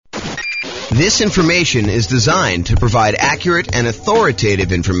This information is designed to provide accurate and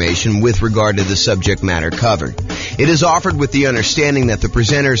authoritative information with regard to the subject matter covered. It is offered with the understanding that the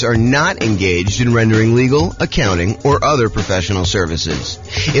presenters are not engaged in rendering legal, accounting, or other professional services.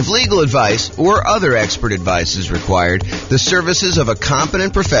 If legal advice or other expert advice is required, the services of a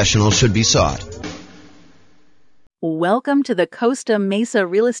competent professional should be sought. Welcome to the Costa Mesa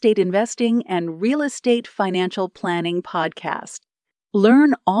Real Estate Investing and Real Estate Financial Planning Podcast.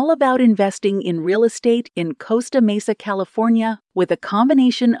 Learn all about investing in real estate in Costa Mesa, California, with a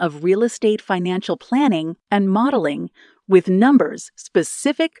combination of real estate financial planning and modeling with numbers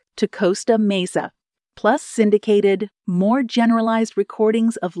specific to Costa Mesa, plus syndicated, more generalized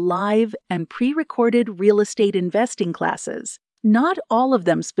recordings of live and pre-recorded real estate investing classes, not all of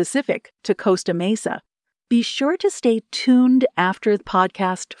them specific to Costa Mesa. Be sure to stay tuned after the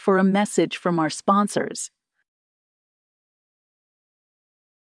podcast for a message from our sponsors.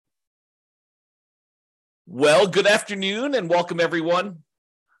 Well, good afternoon and welcome everyone.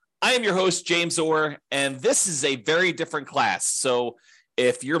 I am your host, James Orr, and this is a very different class. So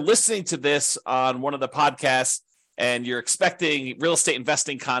if you're listening to this on one of the podcasts and you're expecting real estate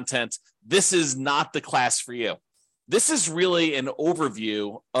investing content, this is not the class for you. This is really an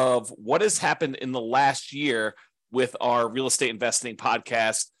overview of what has happened in the last year with our real estate investing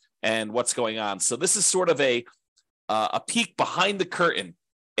podcast and what's going on. So this is sort of a peek behind the curtain,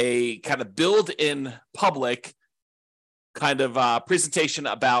 a kind of build in public kind of presentation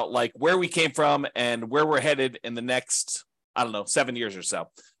about like where we came from and where we're headed in the next, 7 years or so.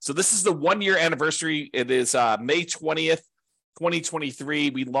 So this is the 1 year anniversary. It is May 20th, 2023.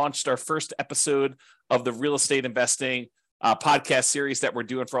 We launched our first episode of the real estate investing podcast series that we're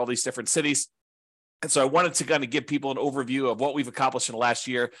doing for all these different cities. And so I wanted to kind of give people an overview of what we've accomplished in the last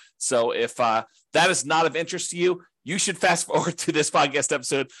year. So if that is not of interest to you, you should fast forward to this podcast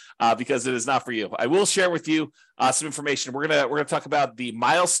episode because it is not for you. I will share with you some information. We're gonna talk about the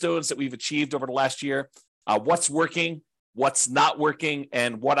milestones that we've achieved over the last year, what's working, what's not working,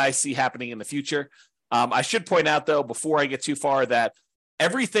 and what I see happening in the future. I should point out, though, before I get too far, that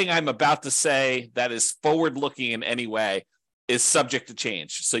everything I'm about to say that is forward-looking in any way is subject to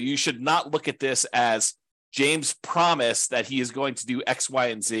change. So you should not look at this as James promised that he is going to do X, Y,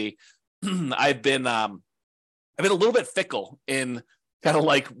 and Z. I've been a little bit fickle in kind of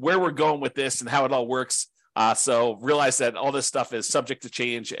like where we're going with this and how it all works. So realize that all this stuff is subject to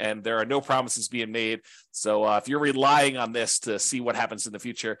change and there are no promises being made. So if you're relying on this to see what happens in the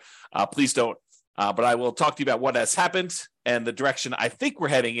future, please don't. But I will talk to you about what has happened and the direction I think we're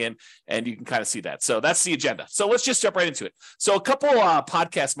heading in, and you can kind of see that. So that's the agenda. So let's just jump right into it. So a couple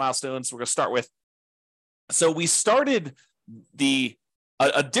podcast milestones we're going to start with. So we started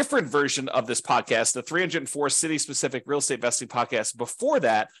a different version of this podcast, the 304 city-specific real estate investing podcast. Before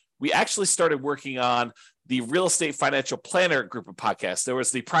that, we actually started working on the real estate financial planner group of podcasts. There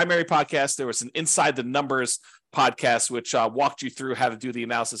was the primary podcast. There was an Inside the Numbers podcast, which walked you through how to do the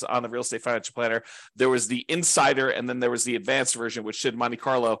analysis on the real estate financial planner. There was the Insider, and then there was the advanced version, which did Monte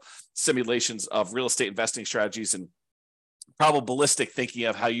Carlo simulations of real estate investing strategies and probabilistic thinking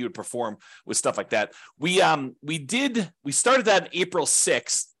of how you would perform with stuff like that. We started that April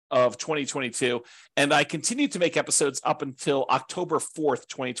 6th of 2022, and I continued to make episodes up until October 4th,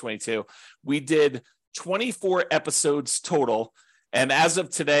 2022. We did 24 episodes total, and as of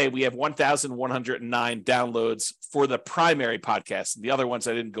today, we have 1,109 downloads for the primary podcast. The other ones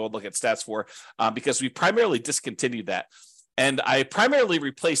I didn't go look at stats for because we primarily discontinued that, and I primarily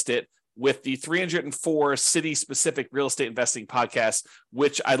replaced it with the 304 city-specific real estate investing podcast,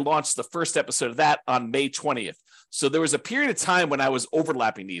 which I launched the first episode of that on May 20th. So there was a period of time when I was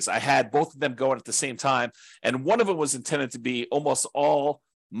overlapping these. I had both of them going at the same time, and one of them was intended to be almost all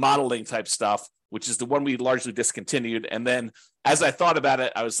modeling type stuff, which is the one we largely discontinued. And then as I thought about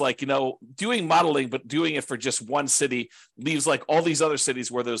it, I was like, doing modeling, but doing it for just one city leaves like all these other cities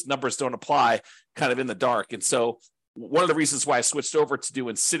where those numbers don't apply kind of in the dark. And so one of the reasons why I switched over to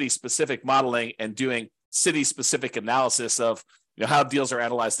doing city-specific modeling and doing city-specific analysis of how deals are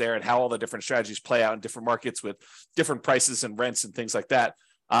analyzed there and how all the different strategies play out in different markets with different prices and rents and things like that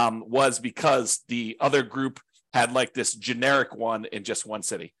was because the other group had like this generic one in just one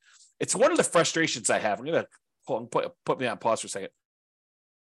city. It's one of the frustrations I have. I'm going to put me on pause for a second.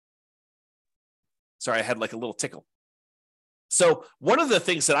 Sorry, I had like a little tickle. So one of the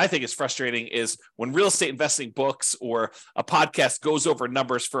things that I think is frustrating is when real estate investing books or a podcast goes over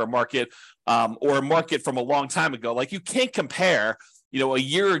numbers for a market or a market from a long time ago. Like you can't compare, a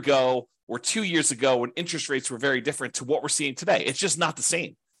year ago or 2 years ago when interest rates were very different to what we're seeing today. It's just not the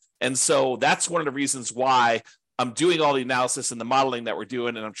same. And so that's one of the reasons why I'm doing all the analysis and the modeling that we're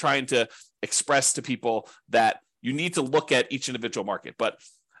doing, and I'm trying to express to people that you need to look at each individual market. But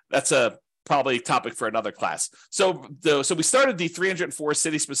that's a probably topic for another class. So we started the 304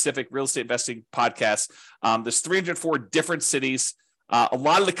 city-specific real estate investing podcast. There's 304 different cities. A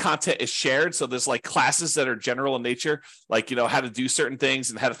lot of the content is shared. So there's like classes that are general in nature, like, how to do certain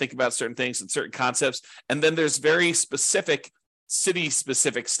things and how to think about certain things and certain concepts. And then there's very specific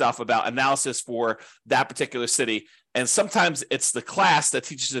city-specific stuff about analysis for that particular city. And sometimes it's the class that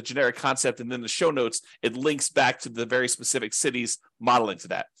teaches a generic concept, and then the show notes, it links back to the very specific cities modeling to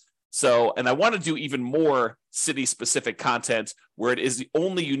that. So, and I want to do even more city-specific content where it is the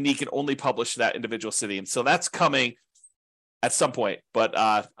only unique and only published to that individual city. And so that's coming at some point, but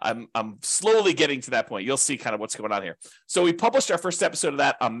I'm slowly getting to that point. You'll see kind of what's going on here. So we published our first episode of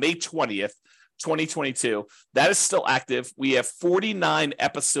that on May 20th, 2022. That is still active. We have 49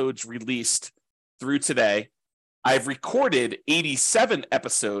 episodes released through today. I've recorded 87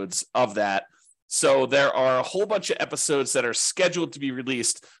 episodes of that. So there are a whole bunch of episodes that are scheduled to be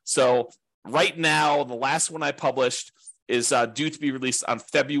released. So right now, the last one I published is due to be released on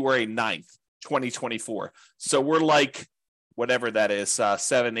February 9th, 2024. So we're like, whatever that is,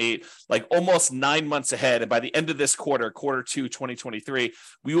 7, 8, like almost 9 months ahead. And by the end of this quarter 2, 2023,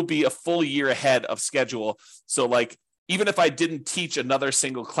 we will be a full year ahead of schedule. So like, even if I didn't teach another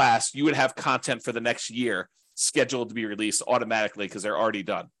single class, you would have content for the next year scheduled to be released automatically because they're already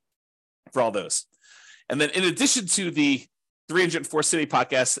done for all those. And then in addition to the 304 City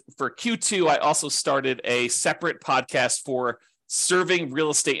podcast, for Q2, I also started a separate podcast for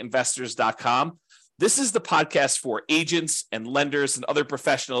servingrealestateinvestors.com. This is the podcast for agents and lenders and other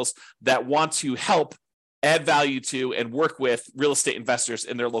professionals that want to help add value to and work with real estate investors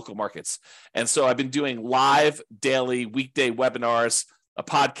in their local markets. And so I've been doing live, daily, weekday webinars, a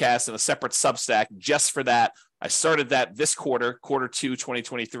podcast, and a separate Substack just for that. I started that this quarter 2,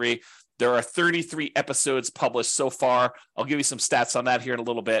 2023. There are 33 episodes published so far. I'll give you some stats on that here in a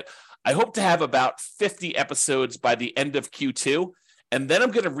little bit. I hope to have about 50 episodes by the end of Q2. And then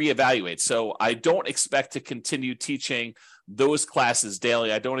I'm going to reevaluate. So I don't expect to continue teaching those classes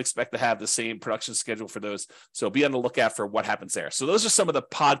daily. I don't expect to have the same production schedule for those. So be on the lookout for what happens there. So those are some of the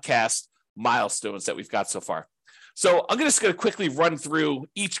podcast milestones that we've got so far. So I'm just going to quickly run through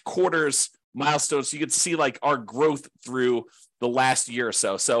each quarter's milestones so you can see like our growth through the last year or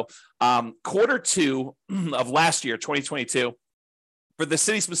so. So quarter 2 of last year, 2022, for the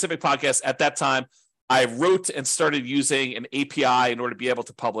City Specific podcast at that time, I wrote and started using an API in order to be able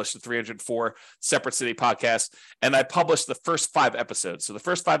to publish the 304 separate city podcasts. And I published the first 5 episodes. So the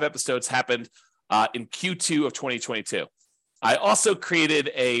first 5 episodes happened in Q2 of 2022. I also created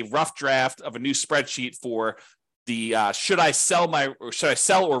a rough draft of a new spreadsheet for the should I sell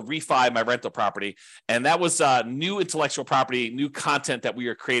or refi my rental property? And that was new intellectual property, new content that we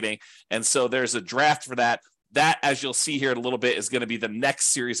are creating. And so there's a draft for that. That, as you'll see here in a little bit, is going to be the next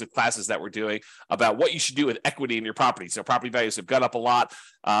series of classes that we're doing about what you should do with equity in your property. So property values have gone up a lot.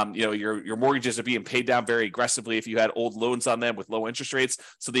 Your mortgages are being paid down very aggressively if you had old loans on them with low interest rates.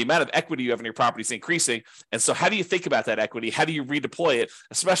 So the amount of equity you have in your property is increasing. And so how do you think about that equity? How do you redeploy it,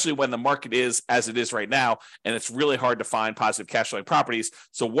 especially when the market is as it is right now, and it's really hard to find positive cash flowing properties?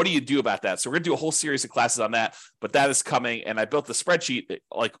 So what do you do about that? So we're going to do a whole series of classes on that, but that is coming. And I built the spreadsheet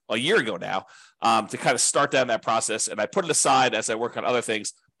like a year ago now to kind of start down that process. And I put it aside as I work on other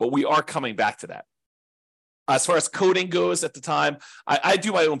things, but we are coming back to that. As far as coding goes at the time, I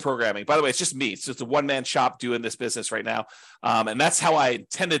do my own programming. By the way, it's just me. It's just a one-man shop doing this business right now. And that's how I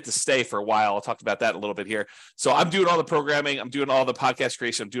intended to stay for a while. I'll talk about that a little bit here. So I'm doing all the programming. I'm doing all the podcast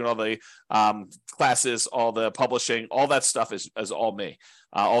creation. I'm doing all the classes, all the publishing, all that stuff is all me.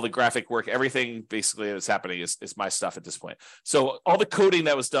 All the graphic work, everything basically that's happening is my stuff at this point. So all the coding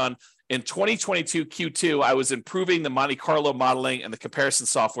that was done in 2022 Q2, I was improving the Monte Carlo modeling and the comparison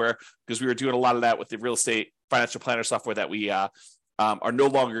software because we were doing a lot of that with the real estate financial planner software that we are no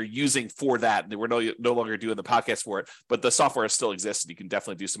longer using for that. We're no longer doing the podcast for it, but the software still exists. And you can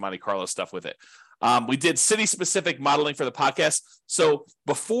definitely do some Monte Carlo stuff with it. We did city-specific modeling for the podcast. So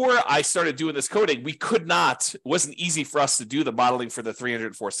before I started doing this coding, it wasn't easy for us to do the modeling for the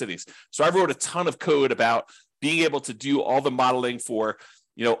 304 cities. So I wrote a ton of code about being able to do all the modeling for,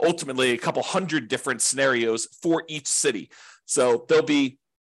 ultimately a couple hundred different scenarios for each city. So there'll be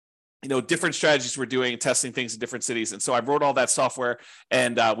different strategies we're doing, testing things in different cities. And so I wrote all that software,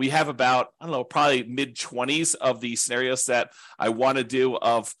 and we have about, probably mid-20s of the scenarios that I want to do,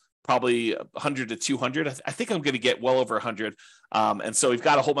 of probably 100 to 200. I think I'm going to get well over 100. And so we've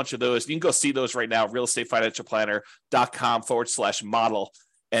got a whole bunch of those. You can go see those right now, realestatefinancialplanner.com/model.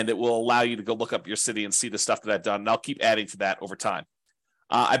 and it will allow you to go look up your city and see the stuff that I've done. And I'll keep adding to that over time.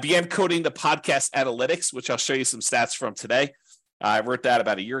 I began coding the podcast analytics, which I'll show you some stats from today. I wrote that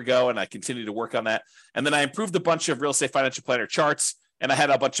about a year ago, and I continue to work on that. And then I improved a bunch of Real Estate Financial Planner charts, and I had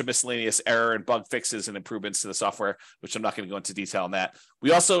a bunch of miscellaneous error and bug fixes and improvements to the software, which I'm not going to go into detail on that.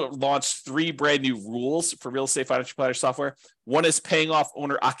 We also launched 3 brand new rules for Real Estate Financial Planner software. One is paying off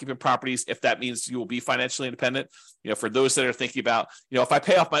owner-occupant properties if that means you will be financially independent. For those that are thinking about, if I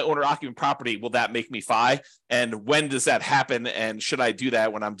pay off my owner-occupant property, will that make me FI? And when does that happen? And should I do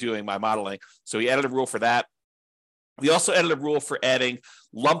that when I'm doing my modeling? So we added a rule for that. We also added a rule for adding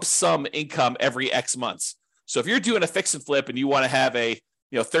lump sum income every X months. So if you're doing a fix and flip and you want to have a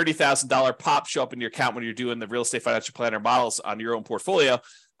 $30,000 pop show up in your account when you're doing the Real Estate Financial Planner models on your own portfolio,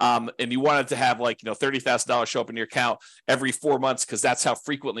 and you wanted to have $30,000 show up in your account every 4 months because that's how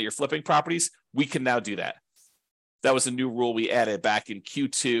frequently you're flipping properties, we can now do that. That was a new rule we added back in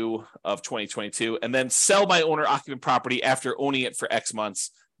Q2 of 2022. And then sell my owner-occupant property after owning it for X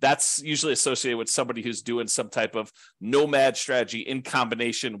months. That's usually associated with somebody who's doing some type of nomad strategy in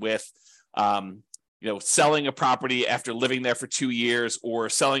combination with selling a property after living there for 2 years, or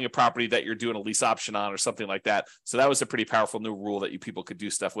selling a property that you're doing a lease option on or something like that. So that was a pretty powerful new rule that you people could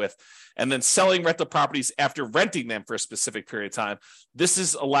do stuff with. And then selling rental properties after renting them for a specific period of time. This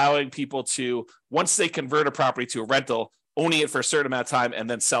is allowing people to, once they convert a property to a rental, owning it for a certain amount of time and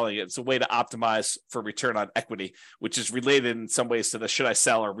then selling it. It's a way to optimize for return on equity, which is related in some ways to the should I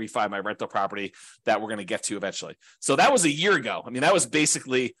sell or refi my rental property that we're going to get to eventually. So that was a year ago. That was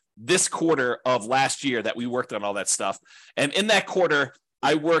basically this quarter of last year that we worked on all that stuff. And in that quarter,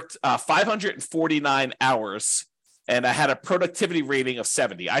 I worked 549 hours and I had a productivity rating of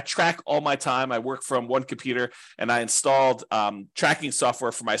 70. I track all my time. I work from one computer, and I installed tracking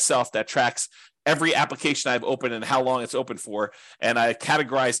software for myself that tracks every application I've opened and how long it's open for. And I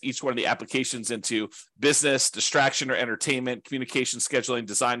categorize each one of the applications into business, distraction or entertainment, communication, scheduling,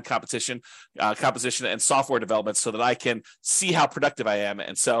 design, composition, and software development so that I can see how productive I am.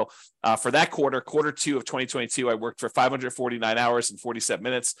 And so for that quarter 2 of 2022, I worked for 549 hours and 47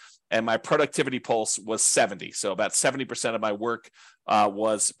 minutes, and my productivity pulse was 70. So about 70% of my work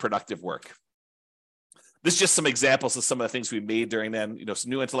was productive work. This is just some examples of some of the things we made during then,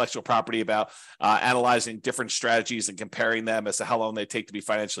 some new intellectual property about analyzing different strategies and comparing them as to how long they take to be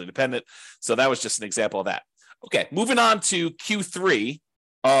financially independent. So that was just an example of that. Okay, moving on to Q3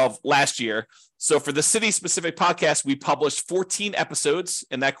 of last year. So for the city-specific podcast, we published 14 episodes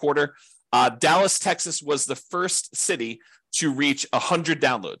in that quarter. Dallas, Texas was the first city to reach 100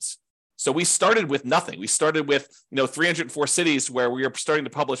 downloads. So we started with nothing. We started with 304 cities where we were starting to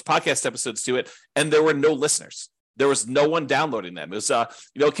publish podcast episodes to it, and there were no listeners. There was no one downloading them. It was,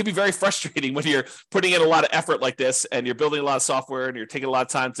 it can be very frustrating when you're putting in a lot of effort like this, and you're building a lot of software, and you're taking a lot of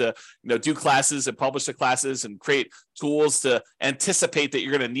time to, do classes and publish the classes and create tools to anticipate that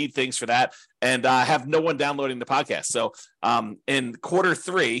you're going to need things for that, and have no one downloading the podcast. So in quarter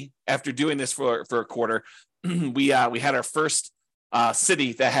 3, after doing this for a quarter, we had our first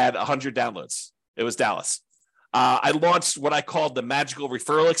city that had 100 downloads. It was Dallas. I launched what I called the magical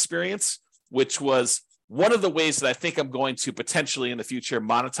referral experience, which was one of the ways that I think I'm going to potentially in the future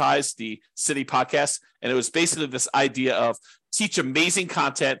monetize the city podcast. And it was basically this idea of teach amazing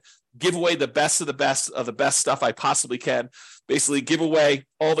content, give away the best of the best of the best stuff I possibly can, basically give away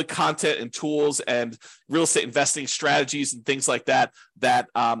all the content and tools and real estate investing strategies and things like that,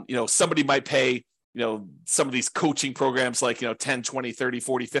 somebody might pay some of these coaching programs like, 10, 20, 30,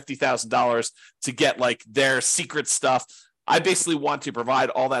 40, $50,000 to get like their secret stuff. I basically want to provide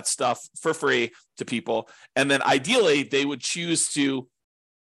all that stuff for free to people. And then ideally they would choose to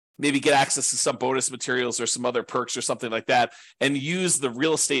maybe get access to some bonus materials or some other perks or something like that, and use the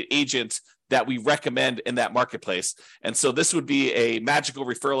real estate agent that we recommend in that marketplace. And so this would be a magical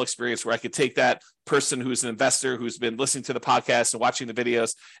referral experience where I could take that person who's an investor who's been listening to the podcast and watching the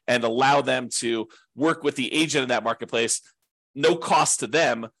videos and allow them to work with the agent in that marketplace, no cost to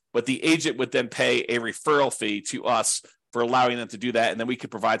them, but the agent would then pay a referral fee to us for allowing them to do that. And then we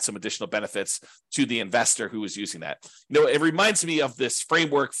could provide some additional benefits to the investor who is using that. It reminds me of this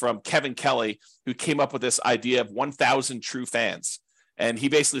framework from Kevin Kelly, who came up with this idea of 1,000 true fans. And he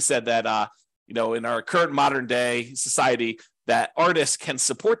basically said that, in our current modern day society, that artists can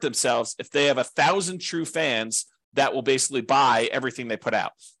support themselves if they have 1,000 true fans that will basically buy everything they put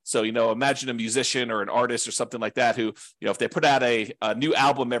out. So, imagine a musician or an artist or something like that who, if they put out a new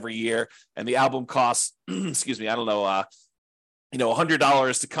album every year and the album costs, $100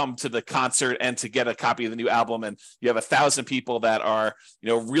 to come to the concert and to get a copy of the new album. And you have 1,000 people that are,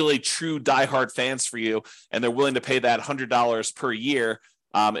 really true diehard fans for you, and they're willing to pay that $100 per year.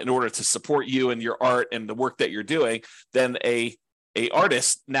 in order to support you and your art and the work that you're doing, then a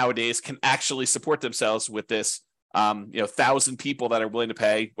artist nowadays can actually support themselves with this 1,000 people that are willing to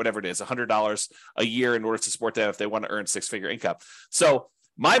pay whatever it is, $100 a year in order to support them if they want to earn six-figure income. So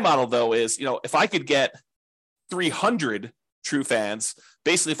my model, though, is, if I could get 300 true fans,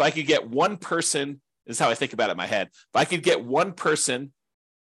 basically, if I could get one person, this is how I think about it in my head. If I could get one person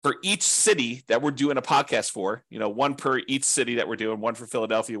for each city that we're doing a podcast for, one per each city that we're doing, one for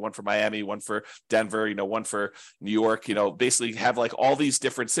Philadelphia, one for Miami, one for Denver, one for New York, basically have like all these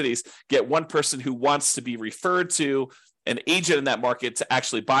different cities, get one person who wants to be referred to an agent in that market to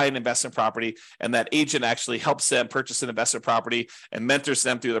actually buy an investment property, and that agent actually helps them purchase an investment property and mentors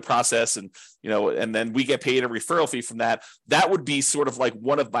them through the process, and and then we get paid a referral fee from that. That would be sort of like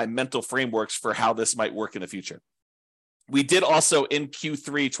one of my mental frameworks for how this might work in the future. We did also in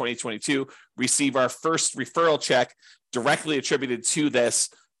Q3 2022 receive our first referral check directly attributed to this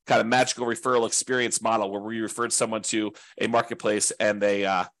kind of magical referral experience model, where we referred someone to a marketplace and they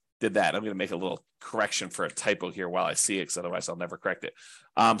did that. I'm going to make a little correction for a typo here while I see it, because otherwise I'll never correct it.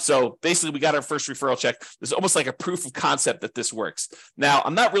 So basically, we got our first referral check. It's almost like a proof of concept that this works. Now,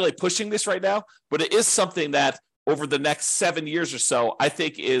 I'm not really pushing this right now, but it is something that over the next 7 years or so, I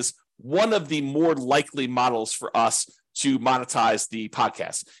think is one of the more likely models for us to monetize the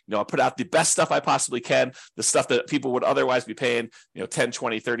podcast. I put out the best stuff I possibly can, the stuff that people would otherwise be paying, $10,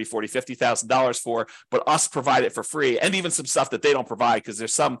 $20, $30, $40, $50,000 for, but us provide it for free, and even some stuff that they don't provide, because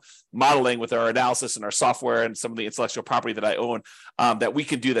there's some modeling with our analysis and our software and some of the intellectual property that I own that we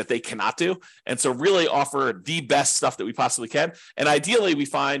can do that they cannot do. And so really offer the best stuff that we possibly can. And ideally we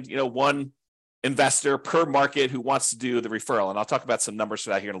find, one investor per market who wants to do the referral. And I'll talk about some numbers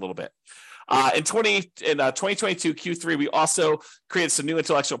for that here in a little bit. In 2022 Q3, we also created some new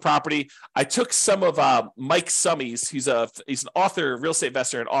intellectual property. I took some of Mike Summey's. He's an author, real estate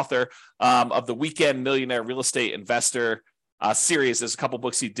investor, and author of the Weekend Millionaire Real Estate Investor series. There's a couple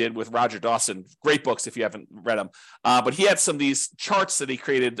books he did with Roger Dawson. Great books if you haven't read them. But he had some of these charts that he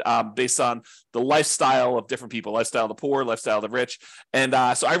created based on the lifestyle of different people, lifestyle of the poor, lifestyle of the rich. And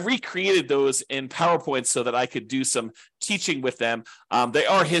so I recreated those in PowerPoint so that I could do some teaching with them. They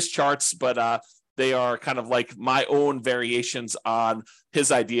are his charts, but they are kind of like my own variations on his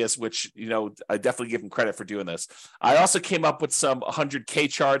ideas, which, I definitely give him credit for doing this. I also came up with some 100K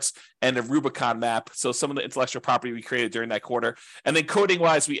charts and a Rubicon map. So some of the intellectual property we created during that quarter. And then coding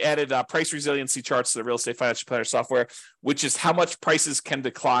wise, we added price resiliency charts to the Real Estate Financial Planner software, which is how much prices can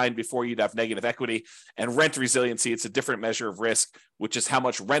decline before you'd have negative equity, and rent resiliency. It's a different measure of risk, which is how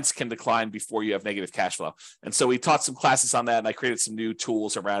much rents can decline before you have negative cash flow. And so we taught some classes on that, and I created some new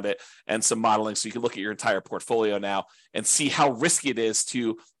tools around it and some modeling. So you can look at your entire portfolio now and see how risky it is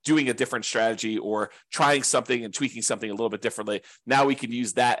to doing a different strategy or trying something and tweaking something a little bit differently. Now we can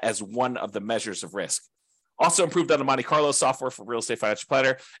use that as one of the measures of risk. Also improved on the Monte Carlo software for Real Estate Financial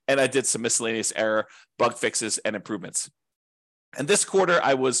Planner, and I did some miscellaneous error, bug fixes, and improvements. And this quarter,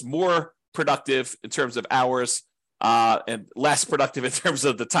 I was more productive in terms of hours and less productive in terms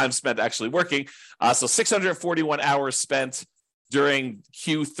of the time spent actually working. So 641 hours spent during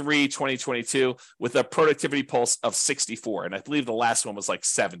Q3 2022 with a productivity pulse of 64. And I believe the last one was like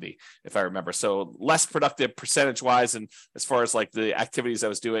 70, if I remember. So less productive percentage-wise and as far as like the activities I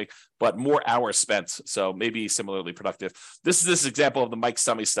was doing, but more hours spent. So maybe similarly productive. This is this example of the Mike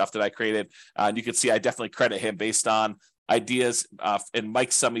Summey stuff that I created. And you can see I definitely credit him based on ideas in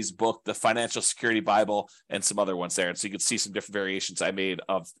Mike Summey's book, The Financial Security Bible, and some other ones there. And so you can see some different variations I made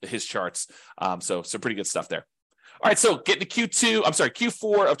of his charts. So some pretty good stuff there. All right, so getting to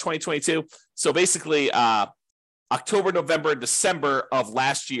Q4 of 2022. So basically October, November, and December of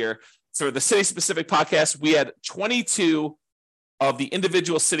last year. So the City Specific podcast, we had 22 of the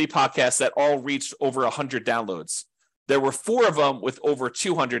individual city podcasts that all reached over 100 downloads. There were 4 of them with over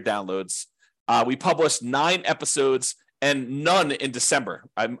 200 downloads. We published 9 episodes and none in December.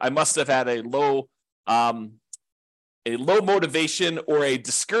 I must have had a low motivation or a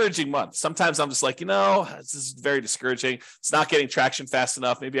discouraging month. Sometimes I'm just like, this is very discouraging. It's not getting traction fast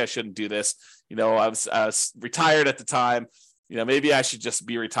enough. Maybe I shouldn't do this. I was retired at the time. Maybe I should just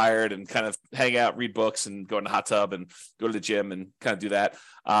be retired and kind of hang out, read books, and go in the hot tub and go to the gym and kind of do that.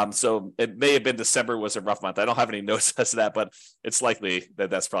 So it may have been December was a rough month. I don't have any notes as to that, but it's likely that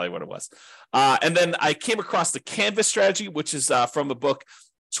that's probably what it was. And then I came across the Canvas strategy, which is from the book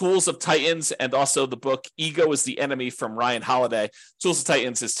Tools of Titans, and also the book Ego is the Enemy from Ryan Holiday. Tools of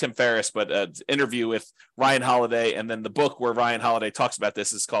Titans is Tim Ferriss, but an interview with Ryan Holiday. And then the book where Ryan Holiday talks about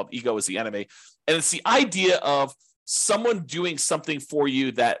this is called Ego is the Enemy. And it's the idea of someone doing something for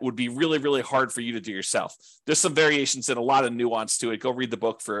you that would be really, really hard for you to do yourself. There's some variations and a lot of nuance to it. Go read the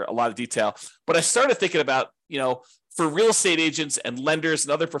book for a lot of detail. But I started thinking about, for real estate agents and lenders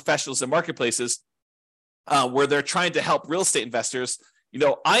and other professionals in marketplaces where they're trying to help real estate investors,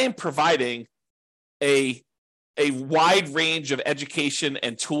 I am providing a wide range of education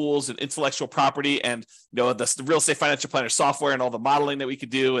and tools and intellectual property and the real estate financial planner software and all the modeling that we could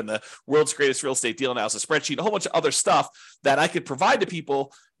do and the world's greatest real estate deal analysis spreadsheet, a whole bunch of other stuff that I could provide to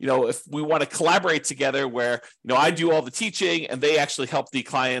people, if we want to collaborate together where, I do all the teaching and they actually help the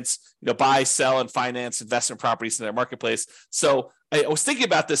clients, buy, sell, and finance investment properties in their marketplace. So I was thinking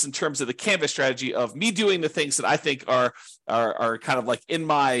about this in terms of the Canvas strategy of me doing the things that I think are kind of like in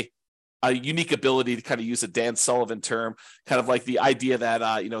my a unique ability to kind of use a Dan Sullivan term, kind of like the idea that,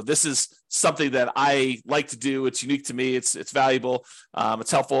 this is something that I like to do. It's unique to me. It's valuable.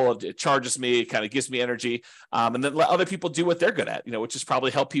 It's helpful. It charges me. It kind of gives me energy. And then let other people do what they're good at, which is probably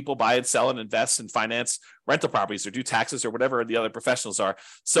help people buy and sell and invest and finance rental properties or do taxes or whatever the other professionals are.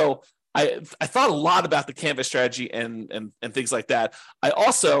 So I thought a lot about the Canvas strategy and things like that. I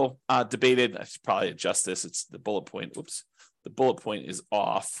also debated, I should probably adjust this. It's the bullet point. Oops. The bullet point is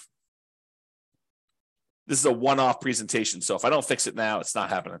off. This is a one-off presentation, so if I don't fix it now, it's not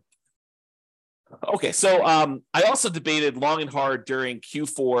happening. Okay, so I also debated long and hard during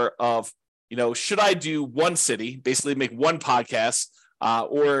Q4 of, should I do one city, basically make one podcast,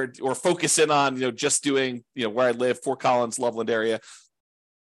 or focus in on, just doing, where I live, Fort Collins, Loveland area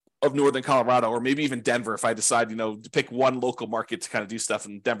of Northern Colorado, or maybe even Denver if I decide, to pick one local market to kind of do stuff,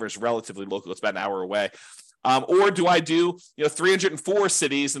 and Denver is relatively local. It's about an hour away. Or do I do 304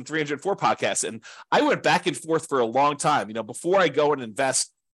 cities and 304 podcasts? And I went back and forth for a long time. Before I go and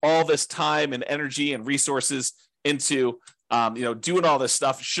invest all this time and energy and resources into doing all this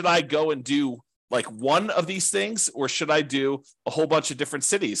stuff, should I go and do like one of these things, or should I do a whole bunch of different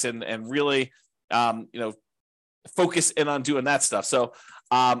cities and really focus in on doing that stuff? So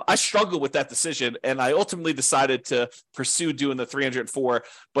I struggled with that decision, and I ultimately decided to pursue doing the 304.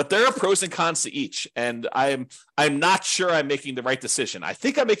 But there are pros and cons to each, and I'm not sure I'm making the right decision. I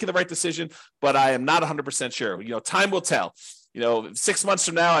think I'm making the right decision, but I am not 100% sure. Time will tell. 6 months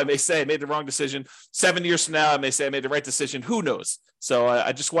from now, I may say I made the wrong decision. 7 years from now, I may say I made the right decision. Who knows? So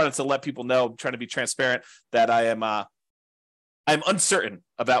I just wanted to let people know, trying to be transparent, that I'm uncertain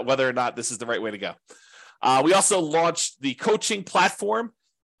about whether or not this is the right way to go. We also launched the coaching platform.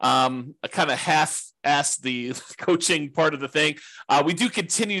 I kind of half-assed the coaching part of the thing. We do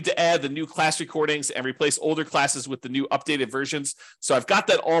continue to add the new class recordings and replace older classes with the new updated versions. So I've got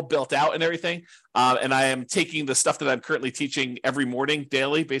that all built out and everything. And I am taking the stuff that I'm currently teaching every morning,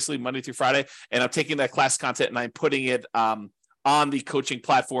 daily, basically Monday through Friday. And I'm taking that class content and I'm putting it on the coaching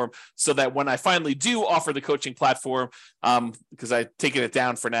platform, so that when I finally do offer the coaching platform, because I've taken it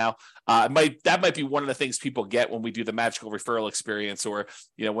down for now, that might be one of the things people get when we do the magical referral experience, or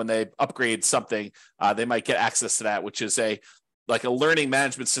when they upgrade something, they might get access to that, which is like a learning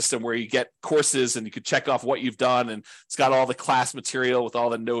management system where you get courses and you can check off what you've done, and it's got all the class material with all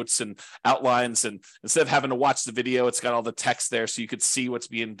the notes and outlines, and instead of having to watch the video, it's got all the text there so you could see what's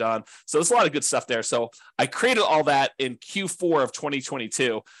being done. So there's a lot of good stuff there. So I created all that in Q4 of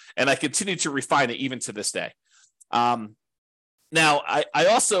 2022, and I continue to refine it even to this day. Now, I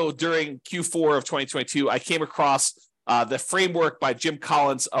also, during Q4 of 2022, I came across the framework by Jim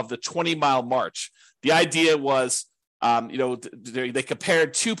Collins of the 20-mile march. The idea was, they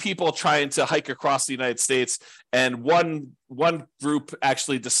compared two people trying to hike across the United States, and one group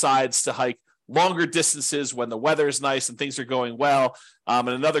actually decides to hike longer distances when the weather is nice and things are going well. And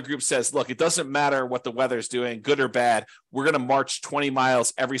another group says, look, it doesn't matter what the weather's doing, good or bad. We're going to march 20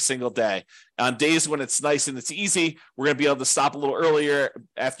 miles every single day. On days when it's nice and it's easy, we're going to be able to stop a little earlier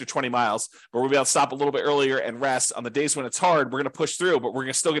after 20 miles, but we'll be able to stop a little bit earlier and rest. On the days when it's hard, we're going to push through, but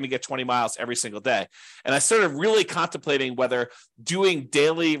we're still going to get 20 miles every single day. And I started really contemplating whether doing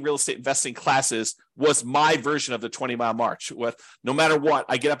daily real estate investing classes was my version of the 20-mile march. With no matter what,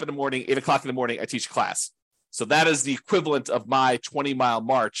 I get up in the morning, 8 o'clock in the morning, I teach class. So that is the equivalent of my 20-mile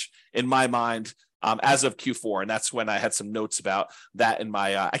march in my mind as of Q4. And that's when I had some notes about that in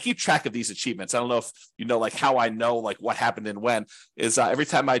my, I keep track of these achievements. I don't know if like how I know like what happened and when is every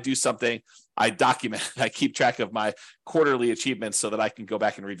time I do something, I document, I keep track of my quarterly achievements so that I can go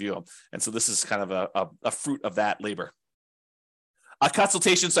back and review them. And so this is kind of a fruit of that labor. A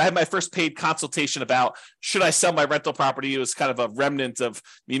consultation. So I had my first paid consultation about should I sell my rental property. It was kind of a remnant of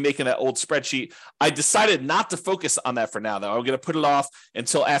me making that old spreadsheet. I decided not to focus on that for now, though. I'm going to put it off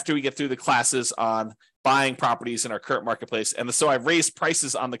until after we get through the classes on buying properties in our current marketplace. And so I raised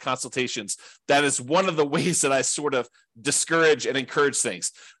prices on the consultations. That is one of the ways that I sort of discourage and encourage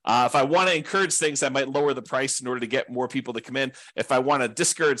things. If I want to encourage things, I might lower the price in order to get more people to come in. If I want to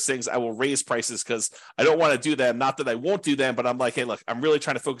discourage things, I will raise prices because I don't want to do them. Not that I won't do them, but I'm like, hey, look, I'm really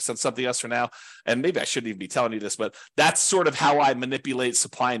trying to focus on something else for now. And maybe I shouldn't even be telling you this, but that's sort of how I manipulate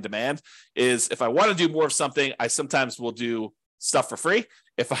supply and demand. Is if I want to do more of something, I sometimes will do stuff for free.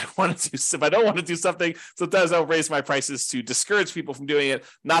 If I don't want to do something, sometimes I'll raise my prices to discourage people from doing it.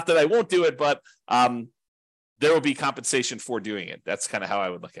 Not that I won't do it, but there will be compensation for doing it. That's kind of how I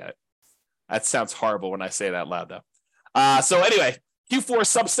would look at it. That sounds horrible when I say it out loud, though. So anyway, Q4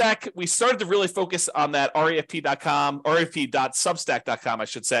 Substack, we started to really focus on that refp.substack.com, I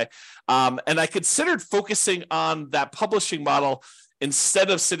should say. And I considered focusing on that publishing model instead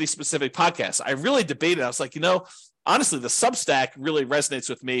of city-specific podcasts. I really debated. I was like, honestly, the Substack really resonates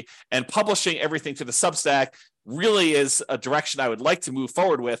with me, and publishing everything to the Substack really is a direction I would like to move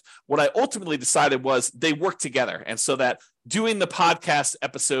forward with. What I ultimately decided was they work together. And so that doing the podcast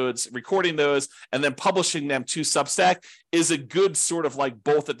episodes, recording those, and then publishing them to Substack is a good sort of like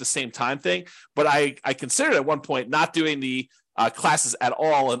both at the same time thing. But I considered at one point not doing the classes at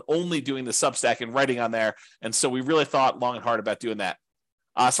all and only doing the Substack and writing on there. And so we really thought long and hard about doing that.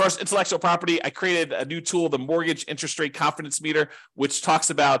 As far as intellectual property, I created a new tool, the Mortgage Interest Rate Confidence Meter, which talks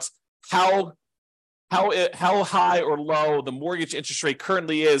about how high or low the mortgage interest rate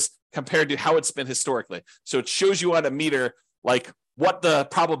currently is compared to how it's been historically. So it shows you on a meter like what the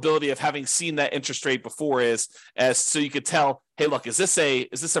probability of having seen that interest rate before is, as so you could tell, hey, look, is this a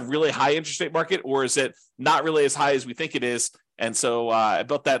really high interest rate market, or is it not really as high as we think it is? And so I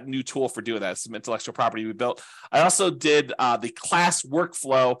built that new tool for doing that. Some intellectual property we built. I also did the class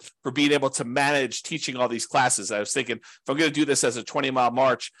workflow for being able to manage teaching all these classes. I was thinking, if I'm going to do this as a 20-mile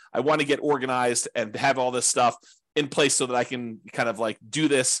march, I want to get organized and have all this stuff in place so that I can kind of like do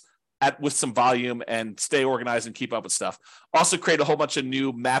this with some volume and stay organized and keep up with stuff. Also create a whole bunch of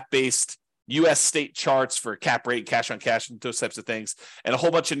new map-based U.S. state charts for cap rate, cash on cash, and those types of things, and a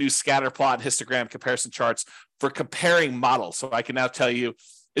whole bunch of new scatter plot and histogram comparison charts for comparing models. So I can now tell you,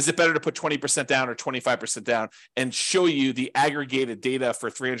 is it better to put 20% down or 25% down, and show you the aggregated data for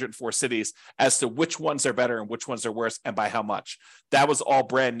 304 cities as to which ones are better and which ones are worse and by how much. That was all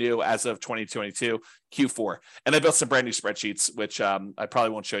brand new as of 2022 Q4. And I built some brand new spreadsheets, which I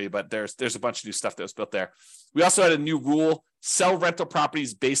probably won't show you, but there's a bunch of new stuff that was built there. We also had a new rule: sell rental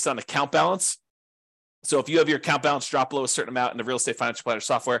properties based on account balance. So if you have your account balance drop below a certain amount in the Real Estate Financial Planner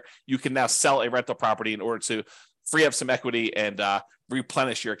software, you can now sell a rental property in order to free up some equity and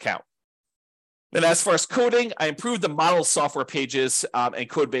replenish your account. Then as far as coding, I improved the model software pages and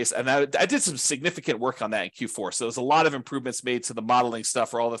code base, and I did some significant work on that in Q4. So there's a lot of improvements made to the modeling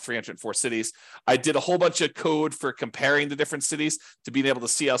stuff for all the 304 cities. I did a whole bunch of code for comparing the different cities to being able to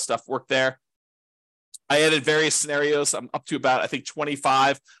see how stuff worked there. I added various scenarios. I'm up to about, I think,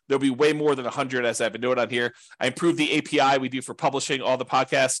 25. There'll be way more than 100 as I have a note on here. I improved the API we do for publishing all the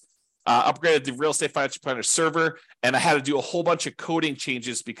podcasts. Upgraded the Real Estate Financial Planner server, and I had to do a whole bunch of coding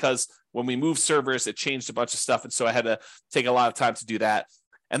changes because when we moved servers, it changed a bunch of stuff, and so I had to take a lot of time to do that.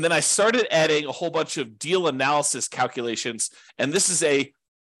 And then I started adding a whole bunch of deal analysis calculations, and this is a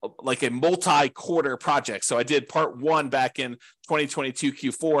multi-quarter project. So I did part one back in 2022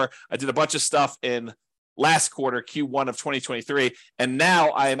 Q4. I did a bunch of stuff in last quarter, Q1 of 2023, and now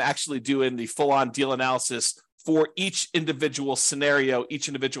I am actually doing the full-on deal analysis for each individual scenario, each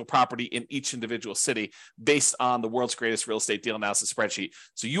individual property in each individual city based on the world's greatest real estate deal analysis spreadsheet.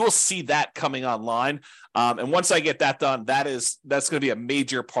 So you will see that coming online. And once I get that done, that's going to be a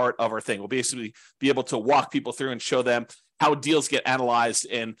major part of our thing. We'll basically be able to walk people through and show them how deals get analyzed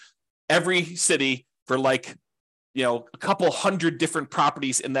in every city for a couple hundred different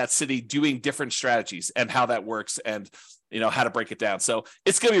properties in that city doing different strategies and how that works and, how to break it down. So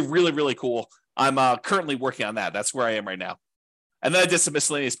it's going to be really, really cool. I'm currently working on that. That's where I am right now. And then I did some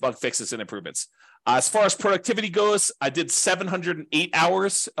miscellaneous bug fixes and improvements. As far as productivity goes, I did 708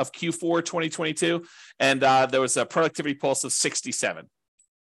 hours of Q4 2022, and there was a productivity pulse of 67.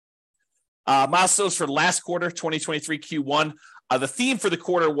 Milestones for last quarter, 2023 Q1. The theme for the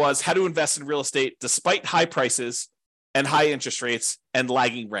quarter was how to invest in real estate despite high prices and high interest rates and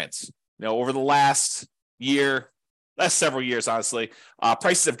lagging rents. Over the last several years, honestly,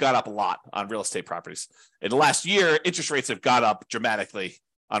 prices have gone up a lot on real estate properties. In the last year, interest rates have gone up dramatically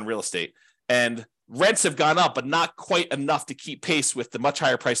on real estate, and rents have gone up, but not quite enough to keep pace with the much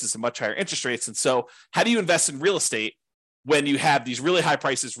higher prices and much higher interest rates. And so how do you invest in real estate when you have these really high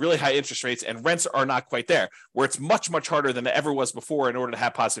prices, really high interest rates, and rents are not quite there, where it's much, much harder than it ever was before in order to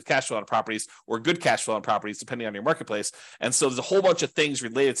have positive cash flow on properties or good cash flow on properties, depending on your marketplace. And so there's a whole bunch of things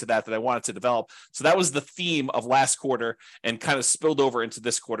related to that I wanted to develop. So that was the theme of last quarter and kind of spilled over into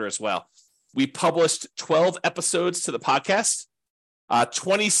this quarter as well. We published 12 episodes to the podcast.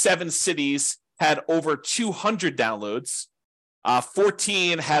 27 cities had over 200 downloads.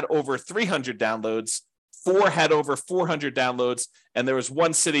 14 had over 300 downloads. 4 had over 400 downloads, and there was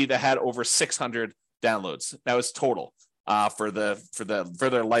one city that had over 600 downloads. That was total for their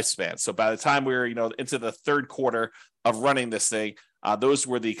lifespan. So by the time we were into the third quarter of running this thing, those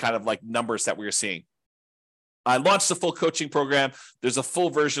were the kind of like numbers that we were seeing. I launched the full coaching program. There's a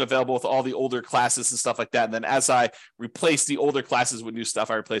full version available with all the older classes and stuff like that. And then as I replace the older classes with new stuff,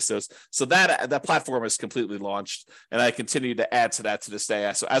 I replace those. So that platform is completely launched, and I continue to add to that to this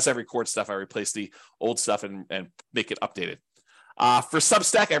day. So as I record stuff, I replace the old stuff and make it updated. For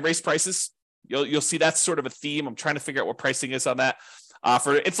Substack, I raised prices. You'll see that's sort of a theme. I'm trying to figure out what pricing is on that.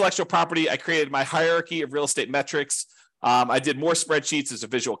 For intellectual property, I created my hierarchy of real estate metrics. I did more spreadsheets. There's a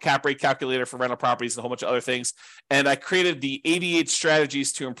visual cap rate calculator for rental properties and a whole bunch of other things. And I created the 88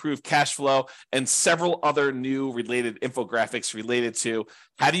 strategies to improve cash flow and several other new related infographics related to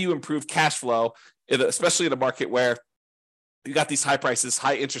how do you improve cash flow, especially in a market where you got these high prices,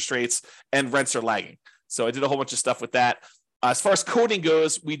 high interest rates, and rents are lagging. So I did a whole bunch of stuff with that. As far as coding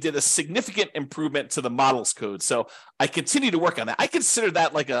goes, we did a significant improvement to the models code. So I continue to work on that. I consider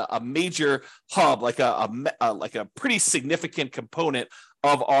that like a major hub, like a pretty significant component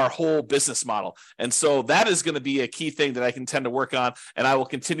of our whole business model. And so that is going to be a key thing that I can tend to work on, and I will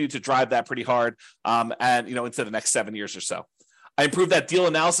continue to drive that pretty hard and into the next 7 years or so. I improved that deal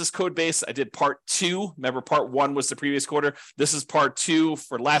analysis code base. I did part 2. Remember, part 1 was the previous quarter. This is part 2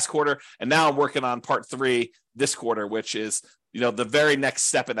 for last quarter. And now I'm working on part 3 this quarter, which is, the very next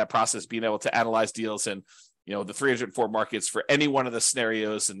step in that process, being able to analyze deals and, the 304 markets for any one of the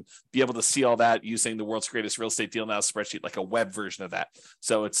scenarios and be able to see all that using the world's greatest real estate deal analysis spreadsheet, like a web version of that.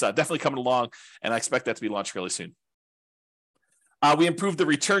 So it's definitely coming along, and I expect that to be launched really soon. We improved the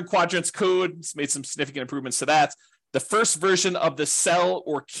return quadrants code, made some significant improvements to that. The first version of the sell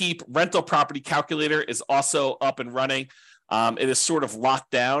or keep rental property calculator is also up and running. It is sort of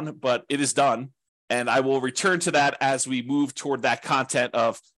locked down, but it is done. And I will return to that as we move toward that content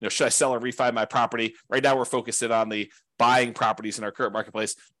of, should I sell or refi my property? Right now, we're focusing on the buying properties in our current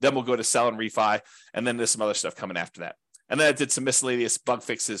marketplace. Then we'll go to sell and refi. And then there's some other stuff coming after that. And then I did some miscellaneous bug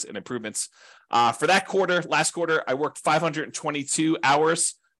fixes and improvements. For that quarter, last quarter, I worked 522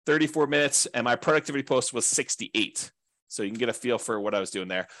 hours, 34 minutes, and my productivity post was 68. So you can get a feel for what I was doing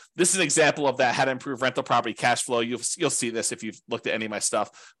there. This is an example of that, how to improve rental property cash flow. You'll see this if you've looked at any of my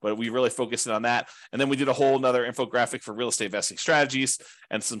stuff, but we really focused on that. And then we did a whole another infographic for real estate investing strategies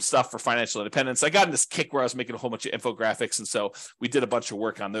and some stuff for financial independence. I got in this kick where I was making a whole bunch of infographics, and so we did a bunch of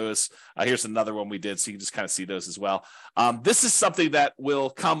work on those. Here's another one we did, so you can just kind of see those as well. This is something that will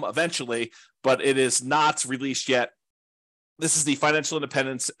come eventually, but it is not released yet. This is the financial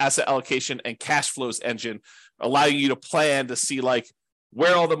independence, asset allocation, and cash flows engine, allowing you to plan to see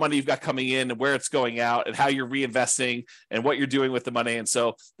where all the money you've got coming in and where it's going out and how you're reinvesting and what you're doing with the money. And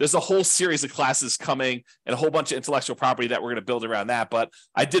so there's a whole series of classes coming and a whole bunch of intellectual property that we're going to build around that. But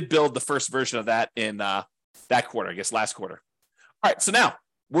I did build the first version of that in that quarter, I guess last quarter. All right, so now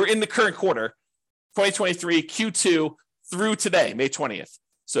we're in the current quarter, 2023 Q2 through today, May 20th.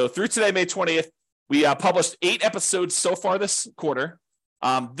 So through today, May 20th, we published 8 episodes so far this quarter.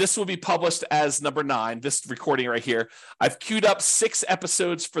 This will be published as number 9, this recording right here. I've queued up 6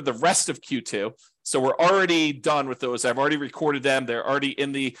 episodes for the rest of Q2. So we're already done with those. I've already recorded them. They're already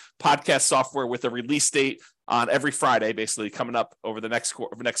in the podcast software with a release date on every Friday, basically coming up over the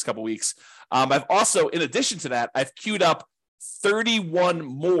next couple weeks. I've also, in addition to that, I've queued up 31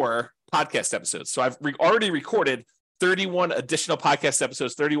 more podcast episodes. So I've already recorded 31 additional podcast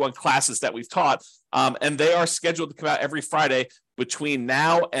episodes, 31 classes that we've taught, and they are scheduled to come out every Friday between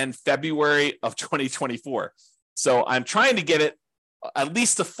now and February of 2024. So I'm trying to get it at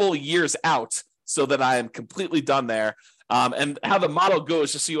least a full year's out so that I am completely done there. And how the model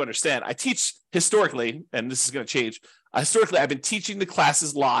goes, just so you understand, I teach historically, and this is going to change. Historically, I've been teaching the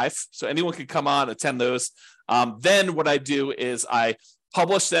classes live, so anyone can come on, attend those. Then what I do is I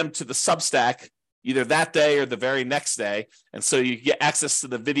publish them to the Substack either that day or the very next day. And so you get access to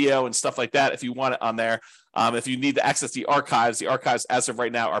the video and stuff like that if you want it on there. If you need to access the archives as of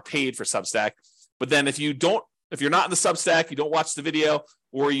right now are paid for Substack. But then if you're not in the Substack, you don't watch the video,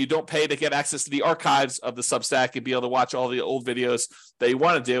 or you don't pay to get access to the archives of the Substack and be able to watch all the old videos that you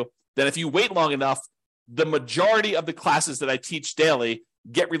want to do, then if you wait long enough, the majority of the classes that I teach daily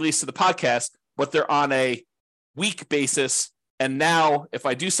get released to the podcast, but they're on a week basis. And now if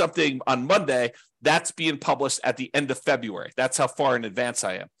I do something on Monday, that's being published at the end of February. That's how far in advance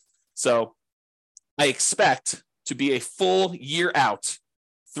I am. So I expect to be a full year out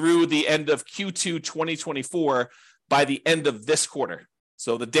through the end of Q2 2024 by the end of this quarter.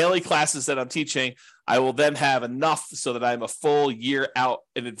 So the daily classes that I'm teaching, I will then have enough so that I'm a full year out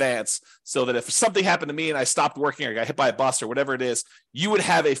in advance, so that if something happened to me and I stopped working or got hit by a bus or whatever it is, you would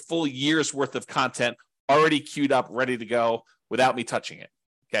have a full year's worth of content already queued up, ready to go without me touching it.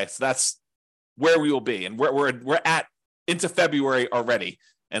 Okay, so that's where we will be. And we're at into February already.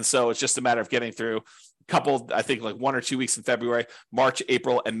 And so it's just a matter of getting through a couple, I think like 1 or 2 weeks in February, March,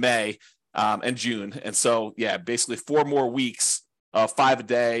 April, and May, and June. And so, yeah, basically 4 more weeks of 5 a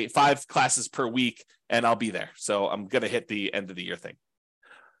day, 5 classes per week, and I'll be there. So I'm going to hit the end of the year thing.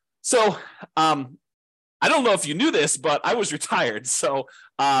 So I don't know if you knew this, but I was retired. So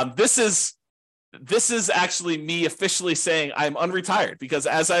this is actually me officially saying I'm unretired, because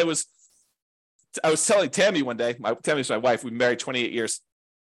as I was telling Tammy one day, Tammy's my wife, we've been married 28 years.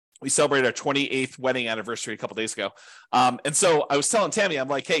 We celebrated our 28th wedding anniversary a couple days ago. And so I was telling Tammy, I'm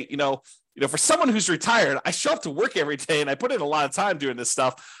like, hey, for someone who's retired, I show up to work every day and I put in a lot of time doing this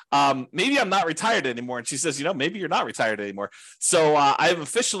stuff. Maybe I'm not retired anymore. And she says, maybe you're not retired anymore. So I've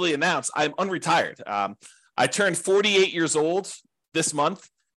officially announced I'm unretired. I turned 48 years old this month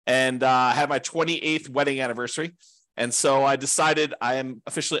and had my 28th wedding anniversary. And so I decided I am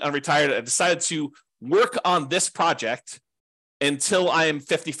officially unretired. I decided to work on this project until I am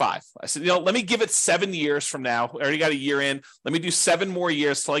 55. I said, let me give it 7 years from now. I already got a year in. Let me do 7 more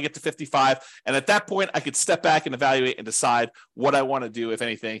years till I get to 55. And at that point, I could step back and evaluate and decide what I want to do, if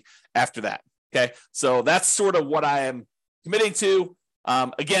anything, after that. Okay. So that's sort of what I am committing to.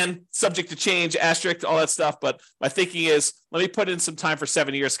 Again, subject to change, asterisk, all that stuff. But my thinking is, let me put in some time for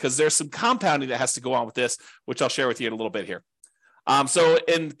 7 years, because there's some compounding that has to go on with this, which I'll share with you in a little bit here. So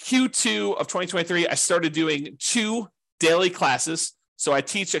in Q2 of 2023, I started doing 2 daily classes. So I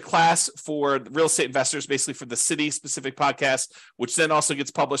teach a class for real estate investors, basically for the City Specific podcast, which then also gets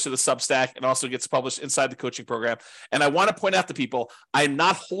published to the Substack and also gets published inside the coaching program. And I want to point out to people, I'm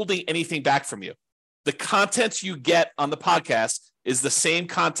not holding anything back from you. The content you get on the podcast is the same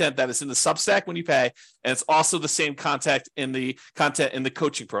content that is in the Substack when you pay, and it's also the same content in the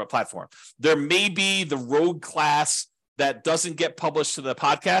coaching platform. There may be the rogue class that doesn't get published to the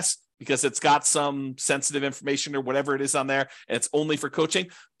podcast because it's got some sensitive information or whatever it is on there, and it's only for coaching.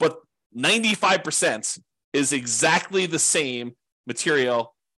 But 95% is exactly the same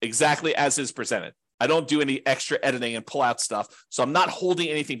material, exactly as is presented. I don't do any extra editing and pull out stuff. So I'm not holding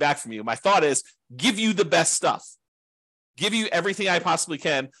anything back from you. My thought is give you the best stuff, give you everything I possibly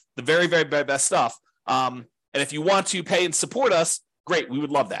can, the very, very best stuff. And if you want to pay and support us, great. We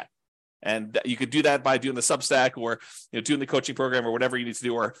would love that. And you could do that by doing the Substack or doing the coaching program or whatever you need to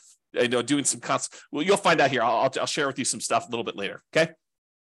do, or doing some well, you'll find out here. I'll share with you some stuff a little bit later.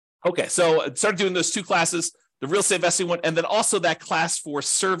 Okay. So I started doing those 2 classes, the real estate investing one, and then also that class for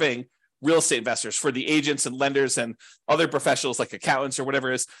serving real estate investors, for the agents and lenders and other professionals like accountants or